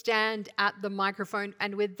can just stand at the microphone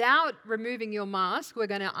and without removing your mask, we're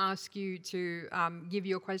going to ask you to give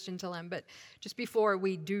your question to Lem. But just before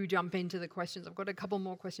we do jump into the questions, I've got a couple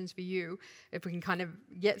more questions for you, if we can kind of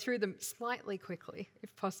get through them slightly quickly,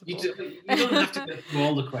 if possible. You don't have to get through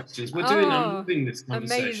all the questions. I'm moving this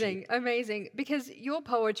conversation. Amazing. Because your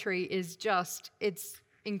poetry is it's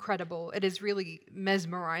incredible. It is really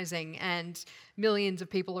mesmerizing, and millions of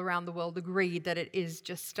people around the world agree that it is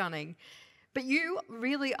just stunning. But you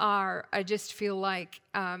really are, I just feel like,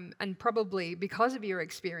 and probably because of your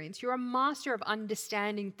experience, you're a master of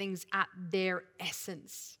understanding things at their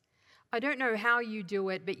essence. I don't know how you do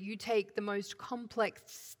it, but you take the most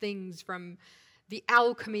complex things from the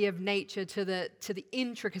alchemy of nature to the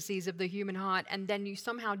intricacies of the human heart, and then you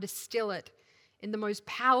somehow distill it in the most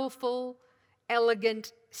powerful,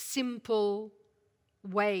 elegant, simple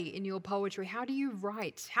way in your poetry. How do you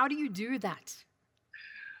write? How do you do that?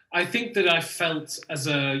 I think that I felt as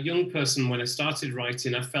a young person when I started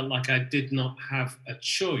writing, I felt like I did not have a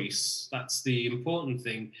choice. That's the important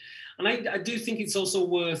thing. And I do think it's also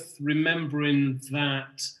worth remembering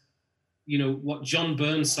that, what John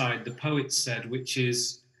Burnside, the poet, said, which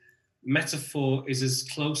is metaphor is as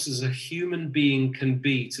close as a human being can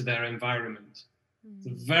be to their environment. It's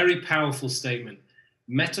a very powerful statement.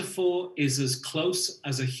 Metaphor is as close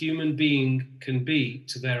as a human being can be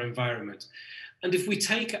to their environment. And if we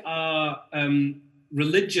take our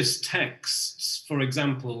religious texts, for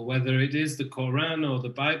example, whether it is the Quran or the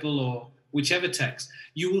Bible or whichever text,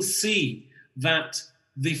 you will see that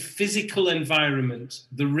the physical environment,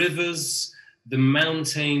 the rivers, the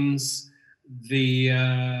mountains, the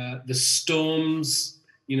storms,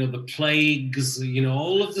 the plagues,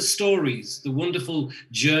 all of the stories, the wonderful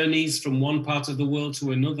journeys from one part of the world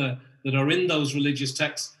to another that are in those religious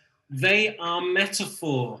texts, they are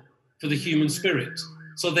metaphor for the human spirit.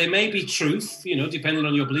 So they may be truth, depending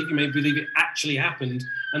on your belief. You may believe it actually happened,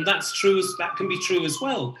 and that's true. That can be true as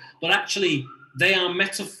well. But actually, they are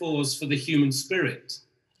metaphors for the human spirit.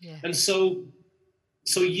 Yeah. And so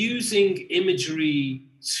using imagery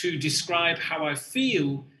to describe how I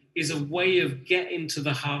feel is a way of getting to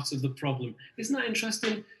the heart of the problem. Isn't that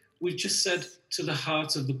interesting? We've just said to the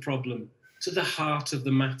heart of the problem, to the heart of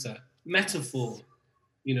the matter. Metaphor,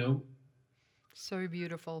 So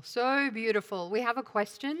beautiful. So beautiful. We have a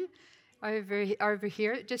question over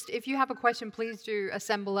here. Just if you have a question, please do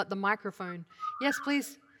assemble at the microphone. Yes,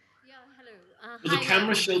 please. Yeah, hello. Will the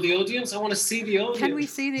camera show the audience? I want to see the audience. Can we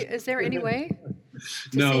see is there any way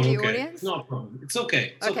to No, see the okay. audience? Not a problem. It's okay.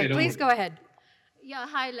 It's Okay, don't please worry. go ahead. Yeah,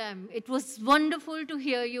 hi, Lam. It was wonderful to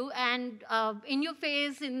hear you. And in your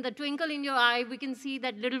face, in the twinkle in your eye, we can see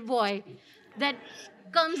that little boy that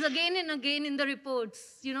comes again and again in the reports.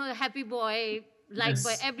 A happy boy, liked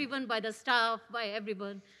by Yes. everyone, by the staff, by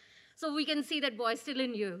everyone. So we can see that boy still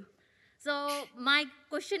in you. So my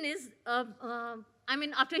question is,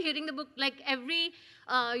 after hearing the book, like every,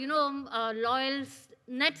 loyal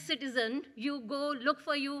net citizen, you go look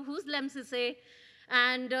for you, who's Lam Sisse,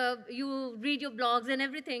 and you read your blogs and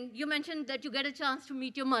everything. You mentioned that you get a chance to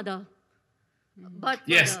meet your mother. But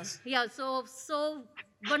Yes. yeah, so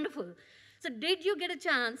wonderful. So did you get a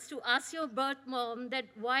chance to ask your birth mom that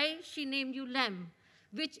why she named you Lam,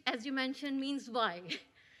 which, as you mentioned, means why?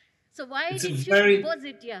 So why It's did a very- was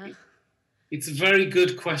it, yeah? It's a very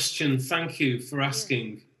good question. Thank you for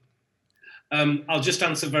asking. I'll just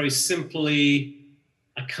answer very simply.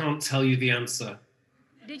 I can't tell you the answer.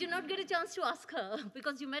 Did you not get a chance to ask her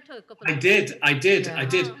because you met her a couple I of did. Yeah. I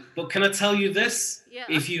did. But can I tell you this? Yeah.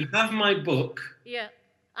 If you have my book, Yeah,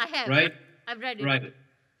 I have. right? I've read it. Right.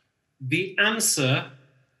 The answer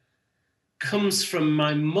comes from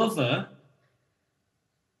my mother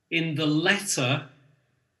in the letter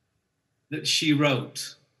that she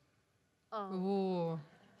wrote. Oh, Ooh.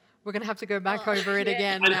 We're going to have to go back over it yeah.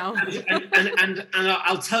 again And, now. and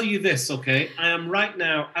I'll tell you this, okay? I am right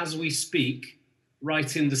now, as we speak,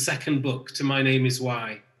 writing the second book to My Name Is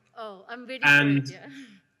Why. oh, I'm waiting And- for it, yeah.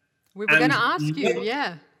 We were going to and ask you, no-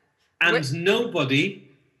 yeah. And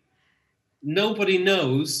nobody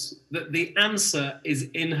knows that the answer is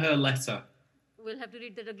in her letter. We'll have to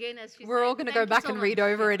read that again as she We're said. all going to Thank go you back so and much. read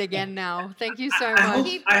over it again now. Thank you so I hope- much.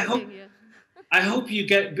 Keep I writing, hope- yeah. I hope you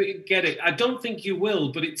get it. I don't think you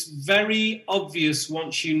will, but it's very obvious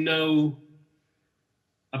once you know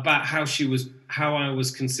about how I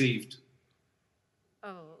was conceived.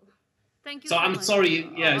 Oh, thank you So so I'm much. sorry.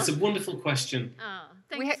 Yeah, Oh. it's a wonderful question.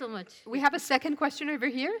 Thank We you ha- so much. We have a second question over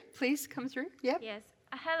here. Please come through. Yep. Yes.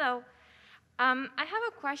 Hello. I have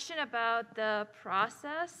a question about the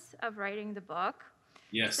process of writing the book.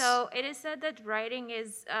 Yes. So it is said that writing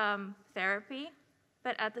is therapy,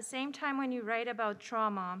 but at the same time, when you write about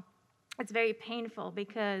trauma, it's very painful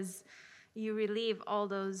because you relieve all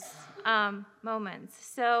those moments.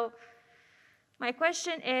 So my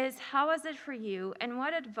question is, how was it for you, and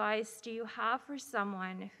what advice do you have for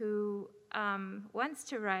someone who wants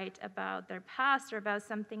to write about their past or about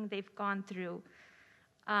something they've gone through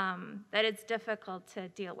that it's difficult to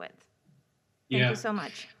deal with? Thank you so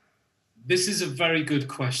much. This is a very good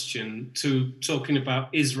question to talking about,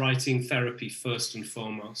 is writing therapy first and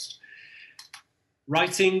foremost?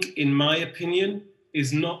 Writing, in my opinion,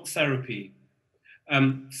 is not therapy.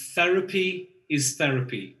 Therapy is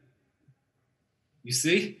therapy. You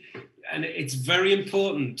see? And it's very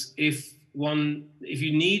important if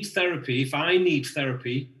you need therapy, if I need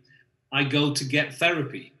therapy, I go to get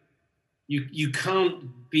therapy. You can't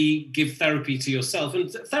give therapy to yourself. And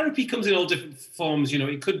therapy comes in all different forms.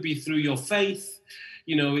 It could be through your faith,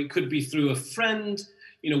 it could be through a friend,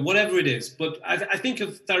 whatever it is. But I think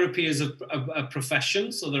of therapy as a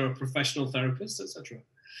profession. So there are professional therapists, etc.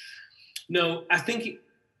 No, I think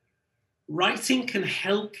writing can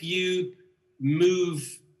help you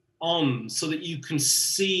move on so that you can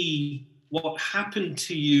see what happened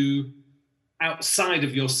to you outside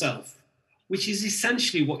of yourself, which is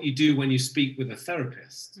essentially what you do when you speak with a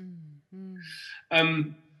therapist.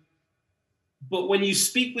 But when you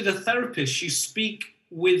speak with a therapist, you speak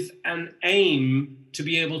with an aim to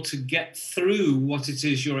be able to get through what it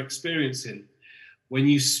is you're experiencing. When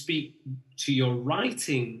you speak to your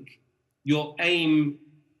writing, your aim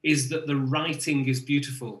is that the writing is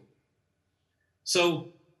beautiful. So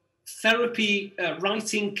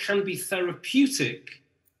writing can be therapeutic,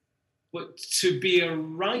 but to be a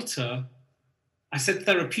writer, I said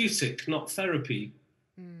therapeutic, not therapy.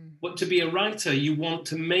 But to be a writer, you want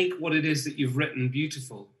to make what it is that you've written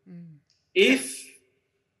beautiful. If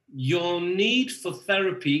your need for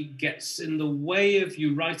therapy gets in the way of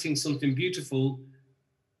you writing something beautiful,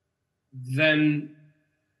 then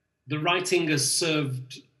the writing has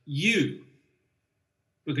served you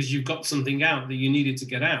because you've got something out that you needed to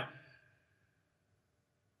get out.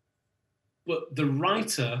 But the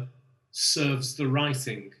writer serves the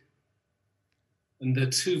writing. And they're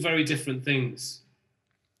two very different things.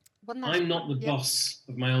 I'm not the boss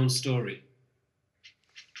of my own story.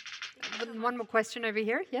 One more question over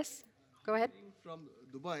here. Yes, go ahead. From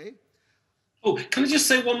Dubai. Oh, can I just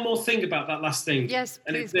say one more thing about that last thing? Yes,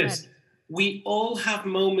 and please, it's this. We all have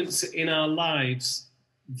moments in our lives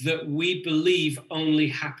that we believe only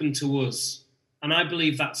happen to us. And I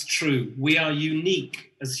believe that's true. We are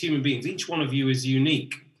unique as human beings. Each one of you is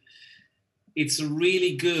unique. It's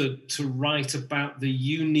really good to write about the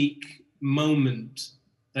unique moment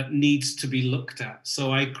that needs to be looked at.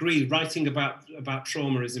 So I agree, writing about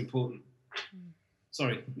trauma is important.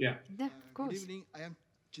 Sorry, yeah. Yeah, of course. Good evening, I am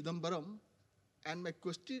Chidambaram, and my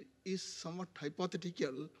question is somewhat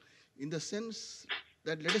hypothetical in the sense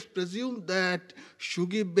that let us presume that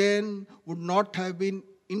Shuggie Bain would not have been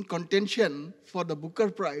in contention for the Booker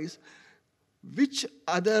Prize. Which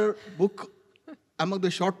other book among the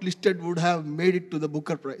shortlisted would have made it to the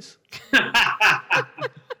Booker Prize?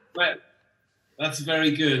 Well, that's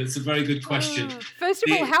very good. It's a very good question. First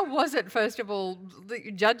of all, how was it,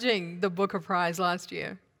 judging the Booker Prize last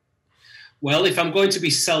year? Well, if I'm going to be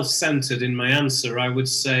self-centered in my answer, I would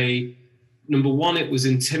say, number one, it was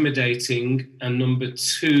intimidating. And number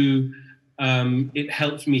two, it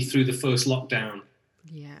helped me through the first lockdown.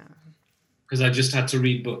 Yeah. Because I just had to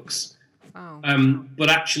read books. Oh. But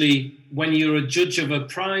actually, when you're a judge of a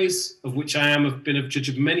prize, of which I am, I've been a judge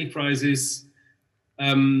of many prizes,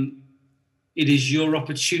 it is your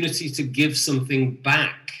opportunity to give something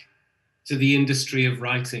back to the industry of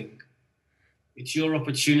writing. It's your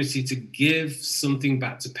opportunity to give something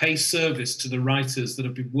back, to pay service to the writers that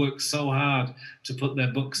have worked so hard to put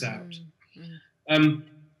their books out.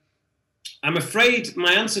 I'm afraid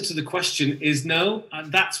my answer to the question is no.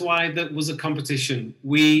 That's why there was a competition.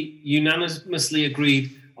 We unanimously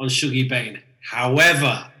agreed on Shuggie Bain.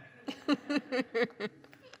 However,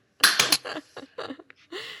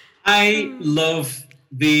 I love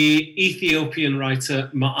the Ethiopian writer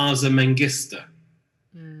Ma'aza Mengistu.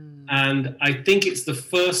 And I think it's the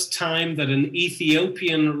first time that an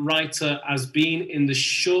Ethiopian writer has been in the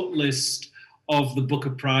shortlist of the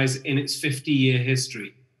Booker Prize in its 50-year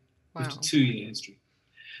history, 52-year history.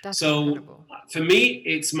 That's so incredible. For me,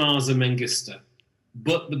 it's Ma'aza Mengistu,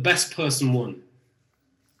 but the best person won.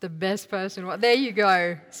 The best person. Well, there you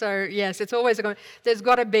go. So yes, it's always there's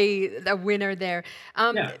got to be a winner there.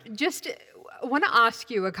 Just want to ask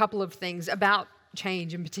you a couple of things about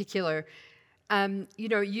change in particular.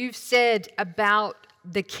 You've said about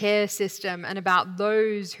the care system and about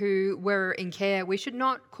those who were in care. We should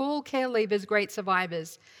not call care leavers great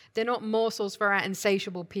survivors. They're not morsels for our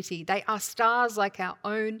insatiable pity. They are stars like our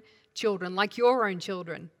own children, like your own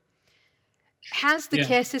children. Has the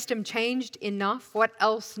care system changed enough? What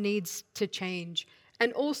else needs to change?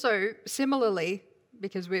 And also, similarly,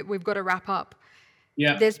 because we've got to wrap up,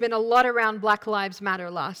 there's been a lot around Black Lives Matter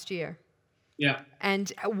last year. Yeah.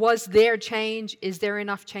 And was there change? Is there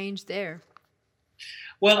enough change there?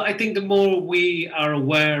 Well, I think the more we are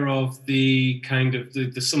aware of the kind of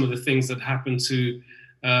some of the things that happen to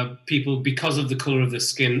people because of the colour of their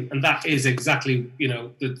skin, and that is exactly,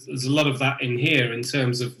 there's a lot of that in here in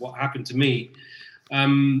terms of what happened to me.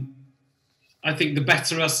 I think the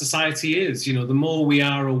better our society is. The more we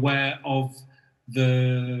are aware of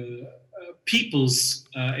the peoples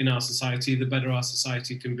in our society, the better our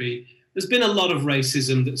society can be. There's been a lot of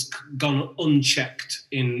racism that's gone unchecked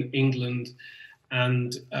in England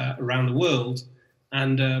and around the world.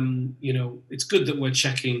 And, it's good that we're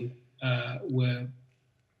checking, we're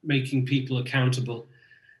making people accountable.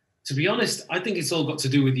 To be honest, I think it's all got to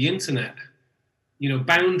do with the internet.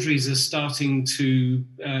 Boundaries are starting to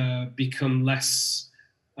become less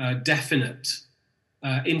definite.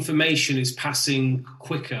 Information is passing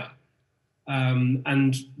quicker.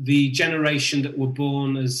 And the generation that were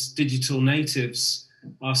born as digital natives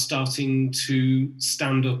are starting to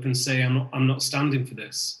stand up and say, I'm not standing for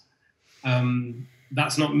this.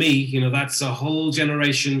 That's not me. That's a whole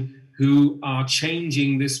generation who are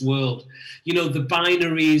changing this world. The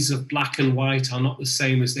binaries of black and white are not the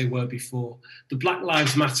same as they were before. The Black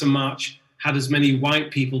Lives Matter march had as many white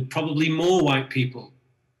people, probably more white people,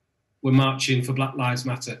 were marching for Black Lives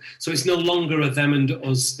Matter. So it's no longer a them and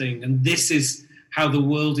us thing. And this is how the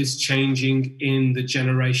world is changing in the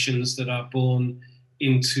generations that are born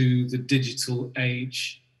into the digital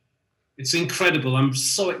age. It's incredible. I'm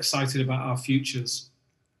so excited about our futures.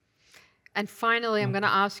 And finally, I'm going to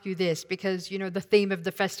ask you this, because, the theme of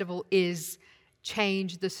the festival is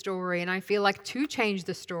change the story. And I feel like to change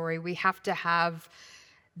the story, we have to have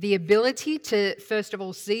the ability to, first of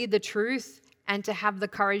all, see the truth and to have the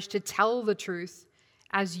courage to tell the truth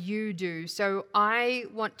as you do. So I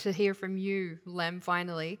want to hear from you, Lem,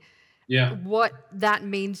 finally, what that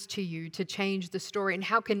means to you to change the story, and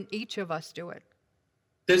how can each of us do it?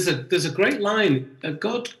 There's a great line.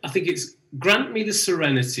 God, I think it's, grant me the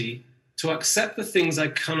serenity to accept the things I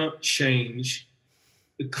cannot change,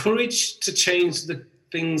 the courage to change the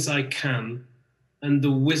things I can, and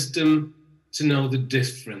the wisdom to know the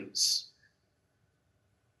difference.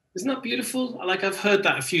 Isn't that beautiful? I've heard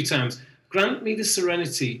that a few times. Grant me the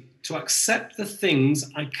serenity to accept the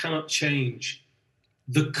things I cannot change,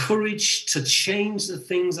 the courage to change the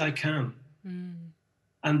things I can,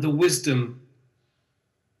 and the wisdom.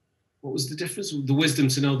 What was the difference? The wisdom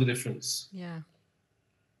to know the difference. Yeah.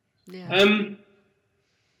 We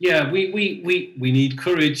need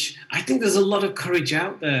courage. I think there's a lot of courage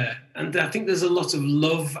out there, and I think there's a lot of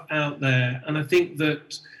love out there. And I think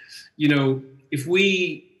that, if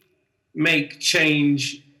we make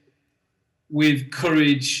change with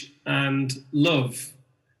courage and love,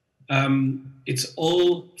 it's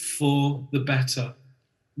all for the better.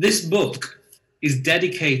 This book is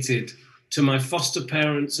dedicated to my foster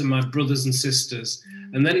parents and my brothers and sisters.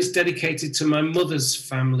 And then it's dedicated to my mother's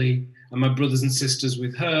family and my brothers and sisters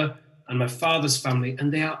with her, and my father's family.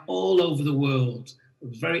 And they are all over the world. A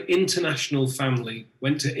very international family,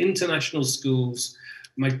 went to international schools.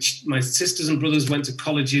 My sisters and brothers went to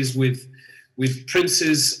colleges with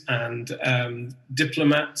princes and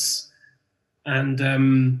diplomats. And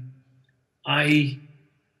I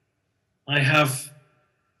have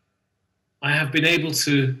been able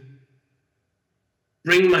to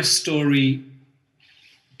bring my story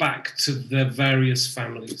back to their various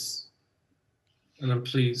families. And I'm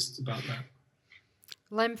pleased about that.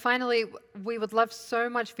 Lem, finally, we would love so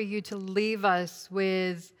much for you to leave us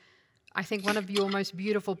with, I think, one of your most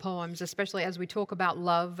beautiful poems, especially as we talk about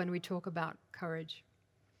love and we talk about courage.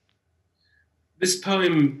 This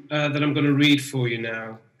poem that I'm going to read for you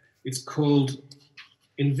now, it's called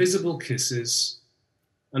Invisible Kisses.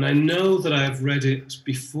 And I know that I've read it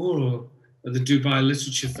before at the Dubai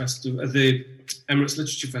Literature Festival, at the Emirates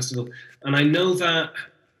Literature Festival, and I know that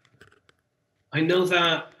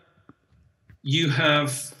you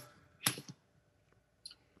have.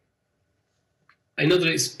 I know that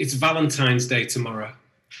it's Valentine's Day tomorrow,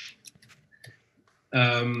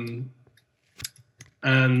 and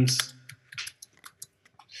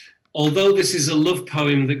although this is a love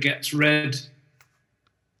poem that gets read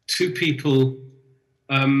to people.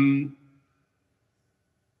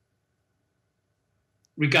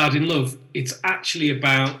 Regarding love, it's actually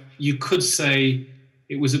about, you could say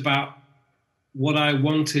it was about what I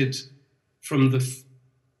wanted from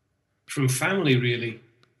family, really.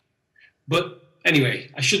 But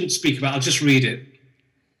anyway, I shouldn't speak about it, I'll just read it.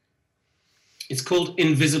 It's called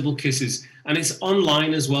Invisible Kisses, and it's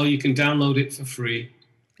online as well. You can download it for free.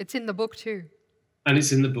 It's in the book too. And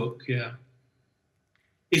it's in the book, yeah.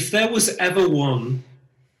 If there was ever one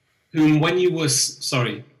whom when you were,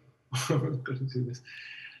 sorry, I've got to do this.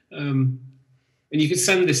 And you can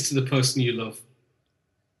send this to the person you love.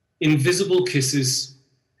 Invisible kisses.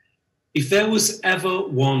 If there was ever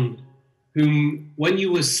one whom, when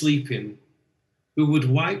you were sleeping, who would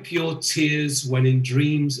wipe your tears when in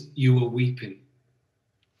dreams you were weeping,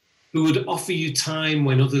 who would offer you time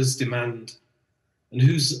when others demand, and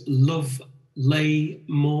whose love lay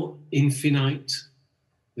more infinite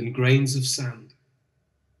than grains of sand.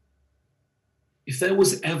 If there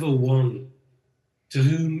was ever one to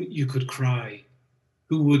whom you could cry,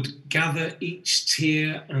 who would gather each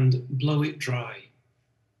tear and blow it dry,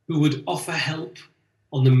 who would offer help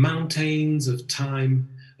on the mountains of time,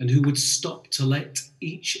 and who would stop to let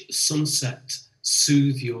each sunset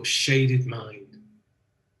soothe your shaded mind.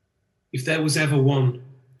 If there was ever one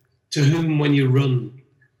to whom when you run,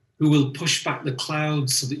 who will push back the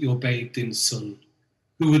clouds so that you're bathed in sun,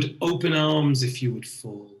 who would open arms if you would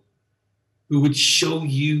fall, who would show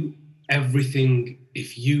you everything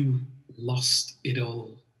if you lost it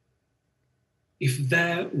all. If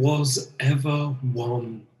there was ever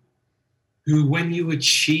one who, when you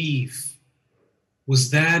achieve, was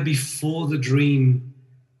there before the dream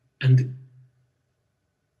and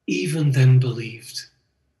even then believed,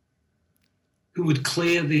 who would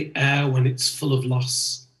clear the air when it's full of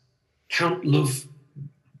loss, count love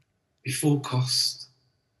before cost.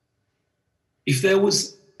 If there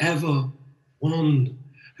was ever one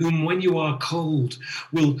whom when you are cold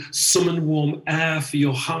will summon warm air for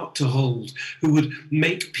your heart to hold, who would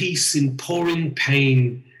make peace in pouring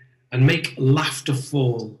pain and make laughter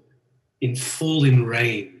fall in falling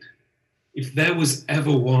rain. If there was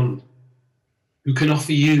ever one who can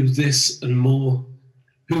offer you this and more,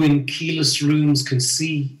 who in keyless rooms can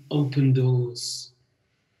see open doors,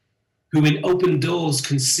 who in open doors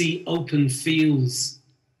can see open fields,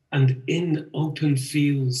 and in open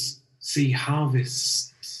fields see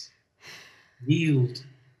harvests yield,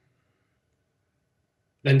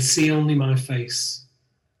 then see only my face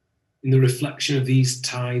in the reflection of these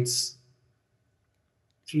tides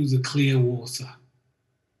through the clear water.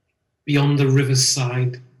 Beyond the river's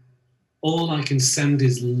side, all I can send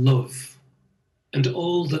is love, and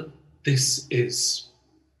all that this is,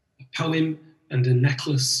 a poem and a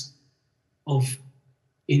necklace of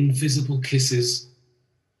invisible kisses.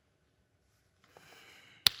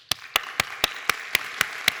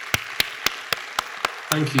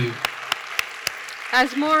 Thank you.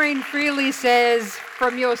 As Maureen Freely says,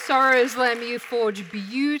 from your sorrows, Lem, you forge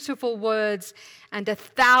beautiful words and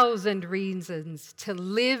 1,000 reasons to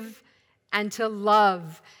live and to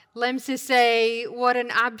love. Lem Sisay, what an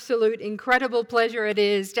absolute incredible pleasure it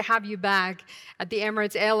is to have you back at the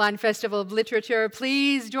Emirates Airline Festival of Literature.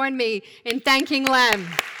 Please join me in thanking Lem.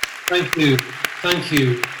 Thank you. Thank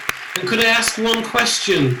you. And could I ask one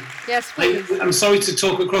question? Yes, please. I'm sorry to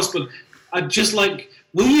talk across, but I'd just like,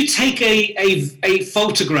 will you take a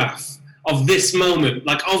photograph of this moment,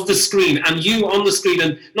 like of the screen, and you on the screen,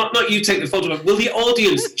 and not you take the photograph, will the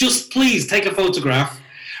audience just please take a photograph?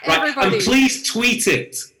 Right, Everybody. and please tweet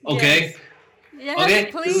it, okay? Yes, Okay,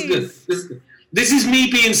 please. This is good. This is me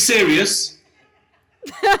being serious.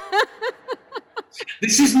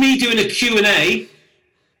 This is me doing a Q&A.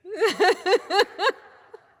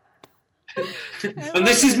 And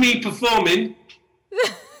this is me performing.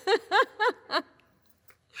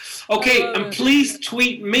 Okay, and please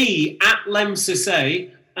tweet me at Lem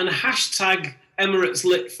Sisay and hashtag Emirates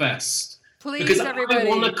Lit Fest. Please, Because everybody. I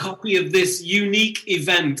want a copy of this unique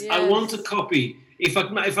event. I Yes. want a copy. If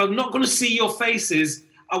I'm not going to see your faces,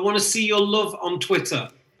 I want to see your love on Twitter.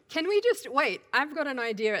 Can we just wait? I've got an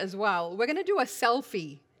idea as well. We're going to do a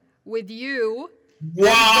selfie with you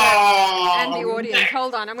Wow! and the audience. Next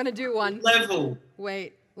Hold on, I'm going to do one. level.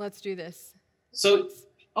 Wait, let's do this. So,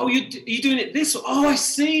 you're doing it this way? Oh, I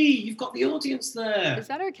see. You've got the audience there. Is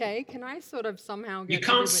that okay? Can I sort of somehow get You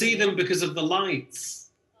can't see everybody them because of the lights.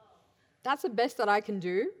 That's the best that I can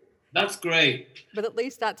do, That's great. but at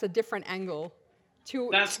least that's a different angle to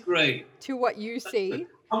That's great. what you see.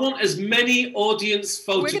 I want as many audience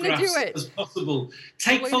We're gonna do photographs it. as possible.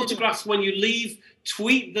 Take We're gonna do photographs when you leave,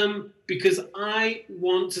 tweet them, because I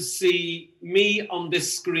want to see me on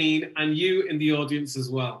this screen and you in the audience as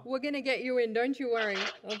well. We're going to get you in, don't you worry.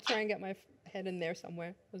 I'll try and get my head in there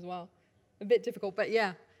somewhere as well. A bit difficult, but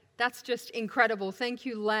yeah. That's just incredible. Thank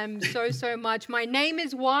you, Lem, so much. My Name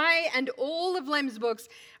is Why, and all of Lem's books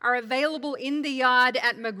are available in the yard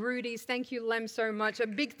at Magrudy's. Thank you, Lem, so much. A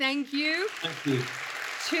big thank you Thank you.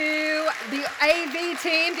 to the AV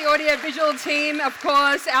team, the audiovisual team, of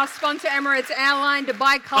course, our sponsor, Emirates Airline,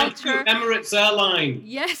 Dubai Thank you, Culture. Emirates Airline.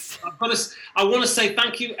 Yes. I want to say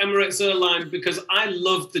thank you, Emirates Airline, because I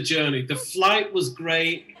loved the journey. The flight was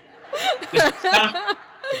great.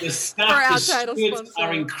 The staff, the title stewards sponsor.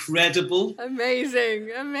 are incredible.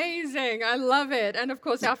 Amazing, amazing. I love it. And of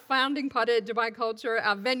course, our founding partner, Dubai Culture,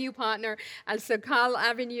 our venue partner, Al Sakal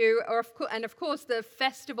Avenue, and of course, the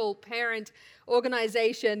festival parent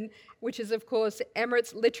organization, which is, of course,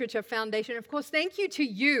 Emirates Literature Foundation. Of course, thank you to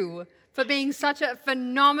you for being such a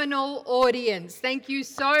phenomenal audience. Thank you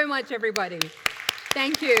so much, everybody.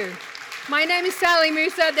 Thank you. My name is Sally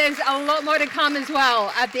Musa. There's a lot more to come as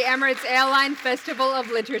well at the Emirates Airline Festival of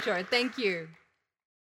Literature. Thank you.